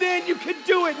do it then, you can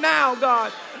do it now,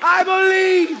 God. I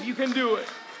believe you can do it.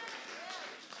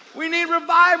 We need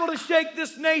revival to shake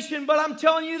this nation, but I'm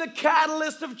telling you, the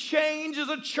catalyst of change is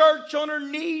a church on her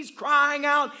knees crying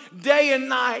out day and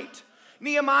night.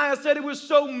 Nehemiah said he was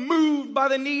so moved by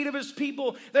the need of his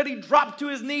people that he dropped to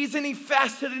his knees and he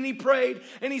fasted and he prayed.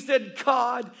 And he said,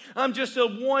 God, I'm just a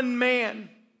one man,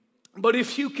 but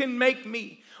if you can make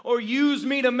me or use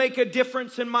me to make a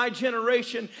difference in my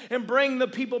generation and bring the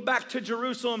people back to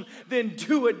Jerusalem, then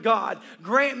do it, God.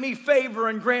 Grant me favor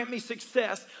and grant me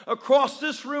success. Across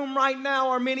this room right now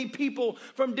are many people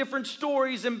from different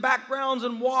stories and backgrounds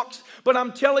and walks, but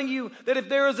I'm telling you that if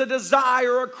there is a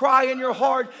desire or a cry in your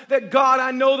heart that God,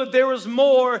 I know that there is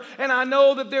more and I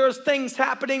know that there is things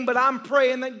happening, but I'm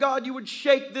praying that God, you would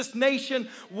shake this nation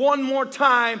one more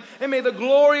time and may the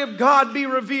glory of God be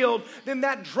revealed. Then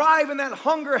that drive and that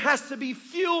hunger has to be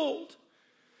fueled.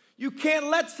 You can't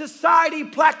let society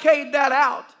placate that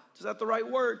out. Is that the right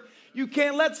word? You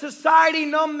can't let society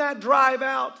numb that drive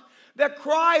out. That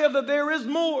cry of the there is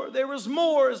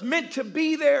more is meant to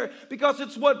be there because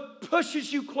it's what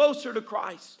pushes you closer to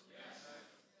Christ.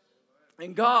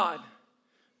 And God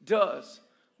does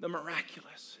the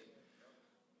miraculous.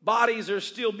 Bodies are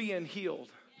still being healed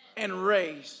and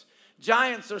raised.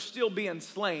 Giants are still being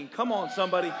slain. Come on,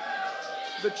 somebody.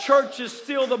 The church is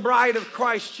still the bride of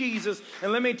Christ Jesus.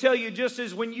 And let me tell you, just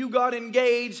as when you got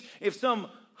engaged, if some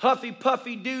huffy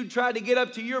puffy dude tried to get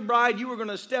up to your bride, you were going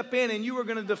to step in and you were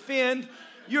going to defend.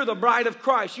 You're the bride of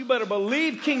Christ. You better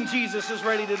believe King Jesus is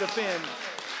ready to defend.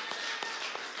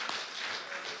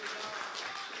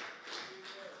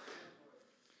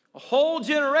 A whole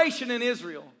generation in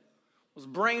Israel was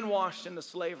brainwashed into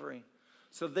slavery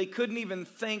so they couldn't even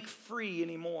think free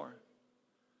anymore.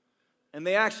 And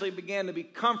they actually began to be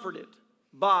comforted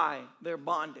by their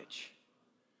bondage.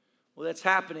 Well, that's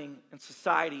happening in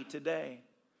society today.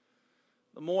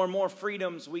 The more and more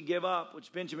freedoms we give up,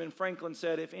 which Benjamin Franklin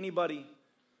said, if anybody,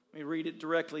 let me read it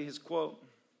directly, his quote.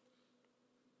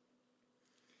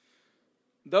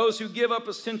 Those who give up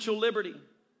essential liberty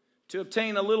to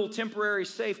obtain a little temporary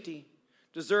safety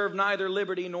deserve neither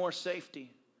liberty nor safety.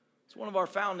 It's one of our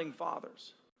founding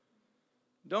fathers.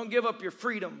 Don't give up your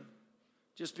freedom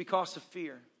just because of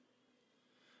fear.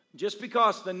 Just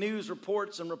because the news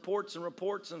reports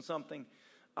on something.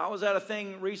 I was at a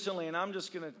thing recently, and I'm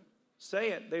just going to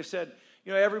say it. They said,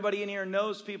 everybody in here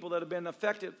knows people that have been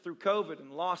affected through COVID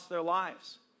and lost their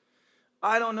lives.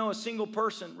 I don't know a single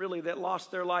person, really, that lost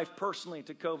their life personally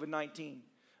to COVID-19.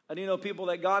 I do know people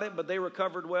that got it, but they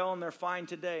recovered well, and they're fine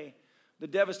today. The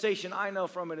devastation I know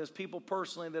from it is people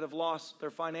personally that have lost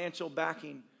their financial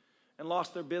backing and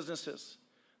lost their businesses.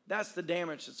 That's the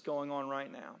damage that's going on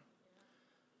right now.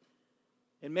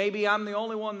 And maybe I'm the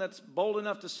only one that's bold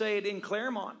enough to say it in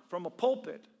Clermont from a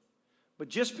pulpit. But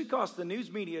just because the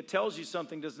news media tells you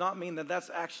something does not mean that that's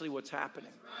actually what's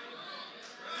happening.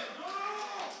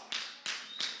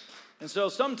 And so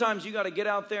sometimes you got to get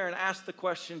out there and ask the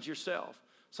questions yourself.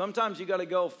 Sometimes you got to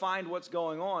go find what's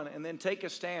going on and then take a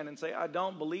stand and say, I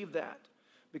don't believe that.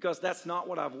 Because that's not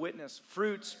what I've witnessed.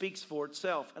 Fruit speaks for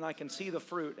itself, and I can see the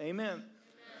fruit. Amen.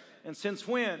 And since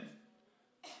when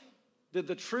did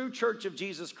the true church of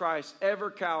Jesus Christ ever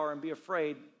cower and be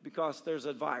afraid because there's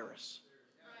a virus?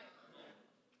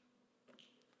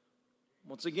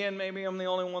 Once again, maybe I'm the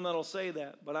only one that'll say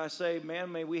that. But I say,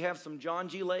 man, may we have some John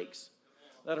G. Lakes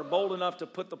that are bold enough to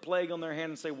put the plague on their hand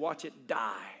and say, watch it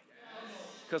die.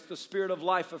 Because the Spirit of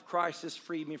life of Christ has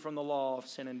freed me from the law of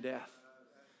sin and death.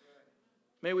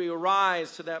 May we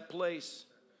arise to that place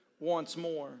once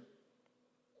more.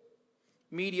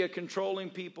 Media controlling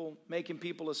people, making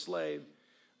people a slave.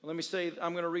 Let me say,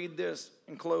 I'm going to read this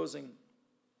in closing.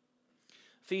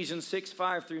 Ephesians 6,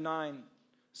 5 through 9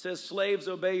 says, slaves,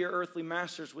 obey your earthly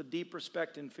masters with deep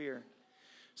respect and fear.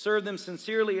 Serve them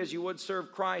sincerely as you would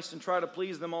serve Christ, and try to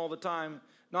please them all the time,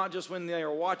 not just when they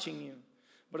are watching you.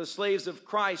 But as slaves of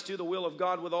Christ, do the will of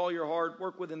God with all your heart.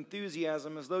 Work with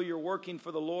enthusiasm as though you're working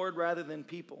for the Lord rather than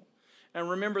people. And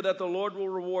remember that the Lord will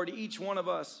reward each one of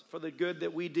us for the good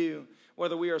that we do,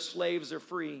 whether we are slaves or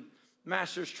free.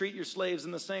 Masters, treat your slaves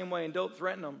in the same way and don't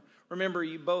threaten them. Remember,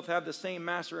 you both have the same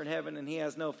master in heaven, and he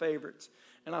has no favorites.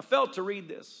 And I felt to read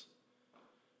this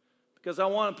because I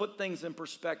want to put things in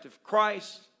perspective.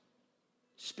 Christ,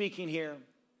 speaking here,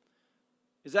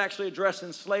 is actually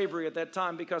addressing slavery at that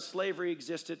time, because slavery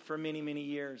existed for many, many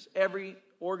years. Every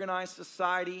organized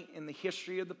society in the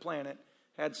history of the planet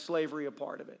had slavery a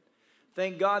part of it.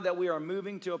 Thank God that we are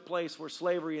moving to a place where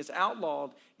slavery is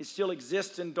outlawed. It still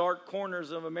exists in dark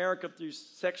corners of America through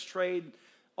sex trade,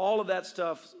 all of that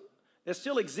stuff. It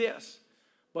still exists.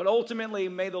 But ultimately,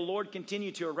 may the Lord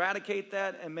continue to eradicate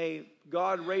that, and may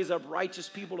God raise up righteous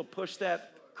people to push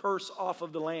that curse off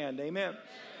of the land. Amen.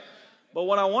 But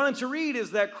what I wanted to read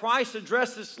is that Christ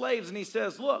addresses slaves, and he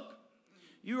says, look,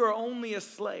 you are only a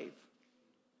slave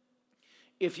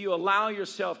if you allow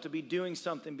yourself to be doing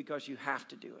something because you have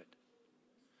to do it.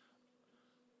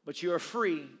 But you are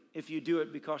free if you do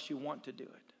it because you want to do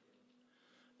it.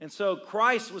 And so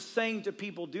Christ was saying to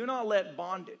people, do not let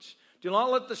bondage, do not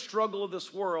let the struggle of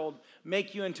this world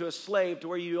make you into a slave to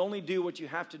where you only do what you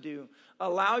have to do.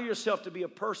 Allow yourself to be a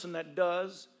person that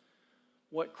does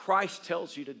what Christ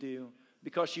tells you to do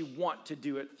because you want to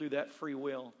do it through that free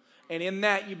will. And in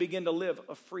that, you begin to live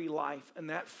a free life.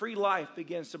 And that free life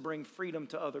begins to bring freedom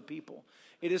to other people.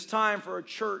 It is time for a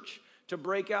church to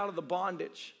break out of the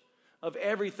bondage of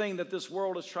everything that this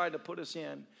world has tried to put us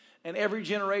in. And every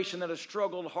generation that has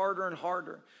struggled harder and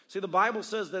harder. See, the Bible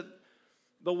says that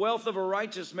the wealth of a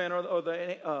righteous man, is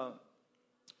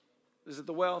it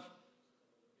the wealth?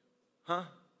 Huh?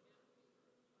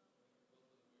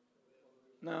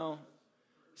 No.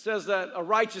 It says that a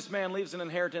righteous man leaves an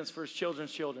inheritance for his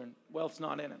children's children. Wealth's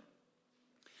not in it.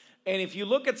 And if you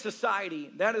look at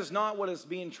society, that is not what is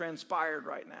being transpired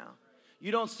right now.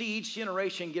 You don't see each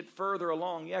generation get further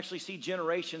along. You actually see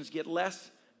generations get less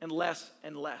and less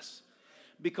and less.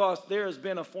 Because there has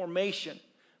been a formation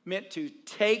meant to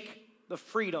take the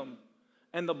freedom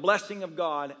and the blessing of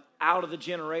God out of the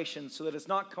generation so that it's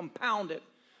not compounded,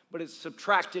 but it's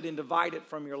subtracted and divided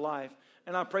from your life.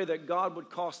 And I pray that God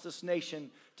would cause this nation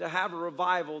to have a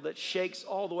revival that shakes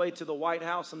all the way to the White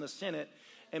House and the Senate.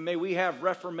 And may we have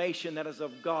reformation that is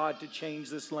of God to change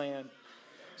this land.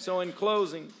 So in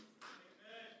closing,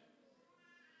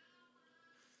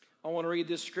 I want to read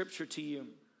this scripture to you.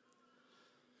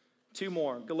 Two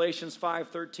more. Galatians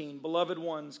 5:13. Beloved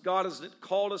ones, God has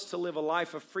called us to live a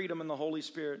life of freedom in the Holy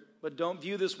Spirit. But don't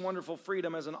view this wonderful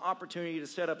freedom as an opportunity to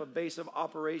set up a base of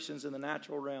operations in the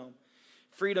natural realm.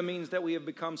 Freedom means that we have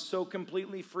become so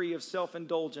completely free of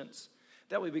self-indulgence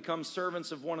that we become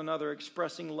servants of one another,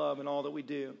 expressing love in all that we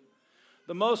do.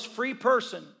 The most free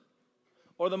person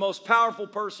or the most powerful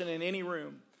person in any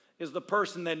room is the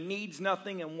person that needs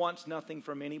nothing and wants nothing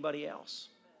from anybody else.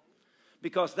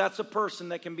 Because that's a person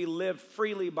that can be lived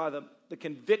freely by the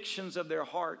convictions of their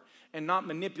heart and not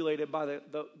manipulated by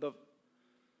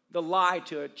the lie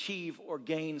to achieve or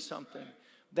gain something.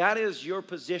 That is your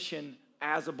position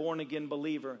as a born-again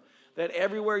believer. That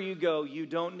everywhere you go, you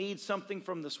don't need something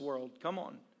from this world. Come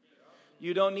on.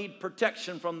 You don't need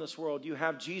protection from this world. You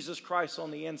have Jesus Christ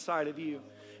on the inside of you.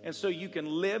 And so you can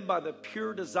live by the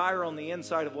pure desire on the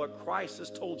inside of what Christ has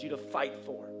told you to fight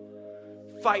for.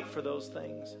 Fight for those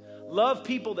things. Love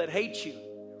people that hate you.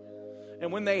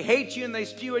 And when they hate you and they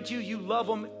spew at you, you love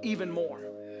them even more.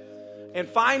 And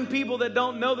find people that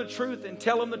don't know the truth and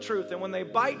tell them the truth. And when they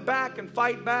bite back and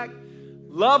fight back,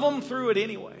 love them through it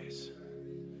anyways.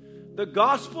 The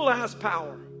gospel has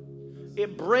power.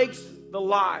 It breaks the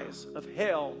lies of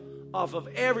hell off of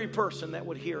every person that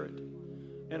would hear it.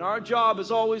 And our job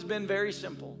has always been very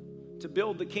simple. To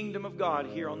build the kingdom of God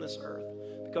here on this earth.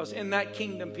 Because in that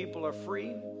kingdom, people are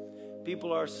free.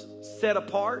 People are set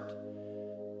apart.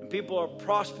 And people are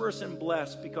prosperous and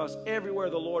blessed. Because everywhere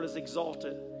the Lord is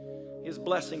exalted, His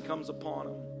blessing comes upon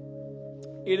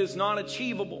them. It is not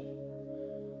achievable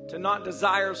to not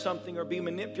desire something or be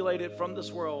manipulated from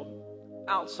this world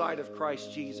outside of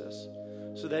Christ Jesus.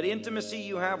 So that intimacy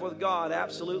you have with God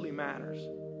absolutely matters.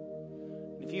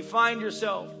 If you find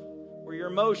yourself where your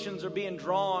emotions are being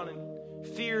drawn and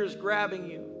fear is grabbing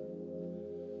you,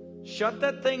 shut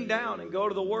that thing down and go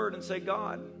to the Word and say,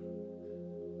 God,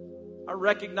 I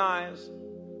recognize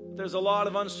there's a lot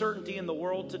of uncertainty in the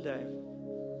world today.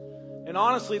 And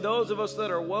honestly, those of us that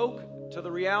are woke to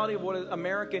the reality of what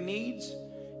America needs,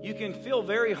 you can feel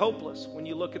very hopeless when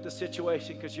you look at the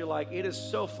situation because you're like, it is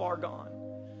so far gone.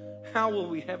 How will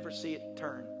we ever see it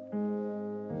turn?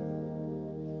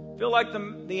 Feel like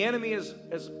the enemy has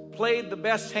played the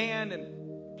best hand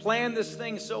and planned this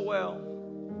thing so well.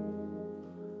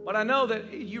 But I know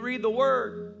that you read the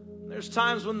Word, there's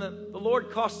times when the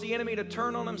Lord caused the enemy to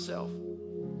turn on himself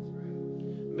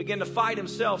and begin to fight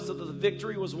himself so that the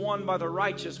victory was won by the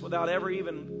righteous without ever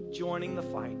even joining the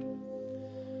fight.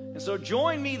 And so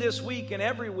join me this week and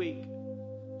every week.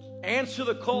 Answer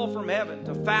the call from heaven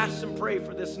to fast and pray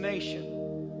for this nation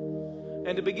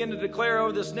and to begin to declare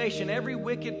over this nation every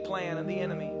wicked plan of the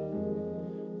enemy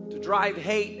to drive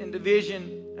hate and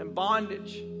division and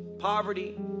bondage,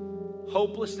 poverty,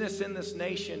 hopelessness in this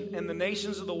nation and the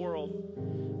nations of the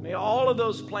world. May all of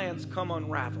those plans come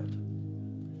unraveled.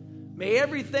 May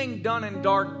everything done in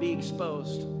dark be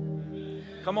exposed.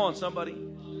 Come on, somebody.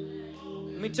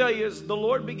 Let me tell you, as the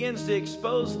Lord begins to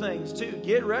expose things too,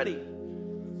 get ready.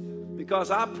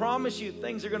 Because I promise you,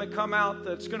 things are going to come out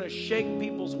that's going to shake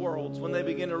people's worlds when they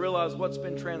begin to realize what's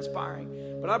been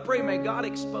transpiring. But I pray, may God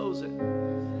expose it.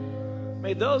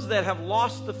 May those that have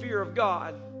lost the fear of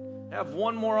God have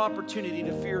one more opportunity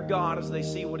to fear God as they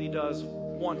see what He does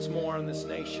once more in this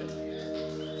nation.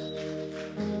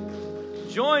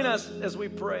 Join us as we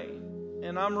pray.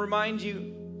 And I'm remind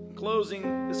you, in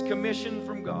closing, this commission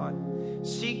from God.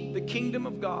 Seek the kingdom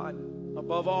of God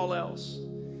above all else.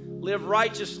 Live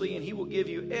righteously, and He will give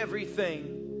you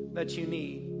everything that you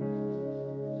need.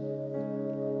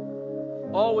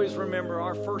 Always remember,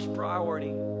 our first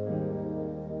priority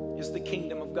is the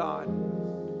kingdom of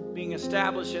God being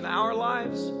established in our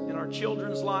lives, in our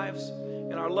children's lives,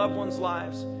 in our loved ones'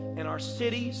 lives, in our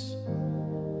cities,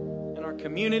 in our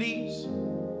communities,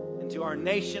 and to our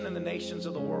nation and the nations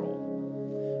of the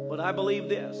world. But I believe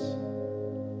this,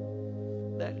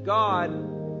 that God,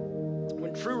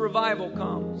 when true revival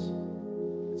comes,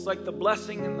 it's like the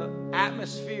blessing and the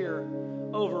atmosphere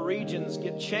over regions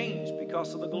get changed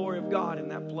because of the glory of God in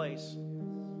that place.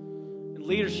 And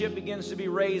leadership begins to be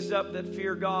raised up that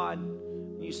fear God.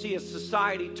 And you see a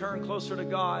society turn closer to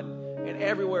God, and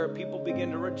everywhere people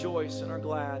begin to rejoice and are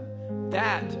glad.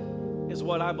 That is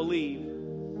what I believe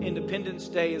Independence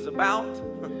Day is about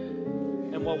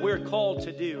and what we're called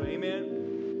to do. Amen.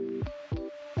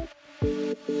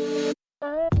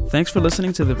 Thanks for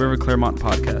listening to the River Clermont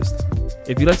podcast.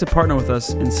 If you'd like to partner with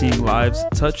us in seeing lives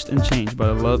touched and changed by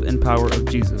the love and power of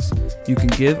Jesus, you can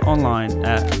give online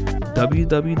at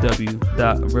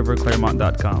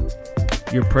www.riverclermont.com.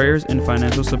 Your prayers and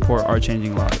financial support are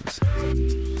changing lives.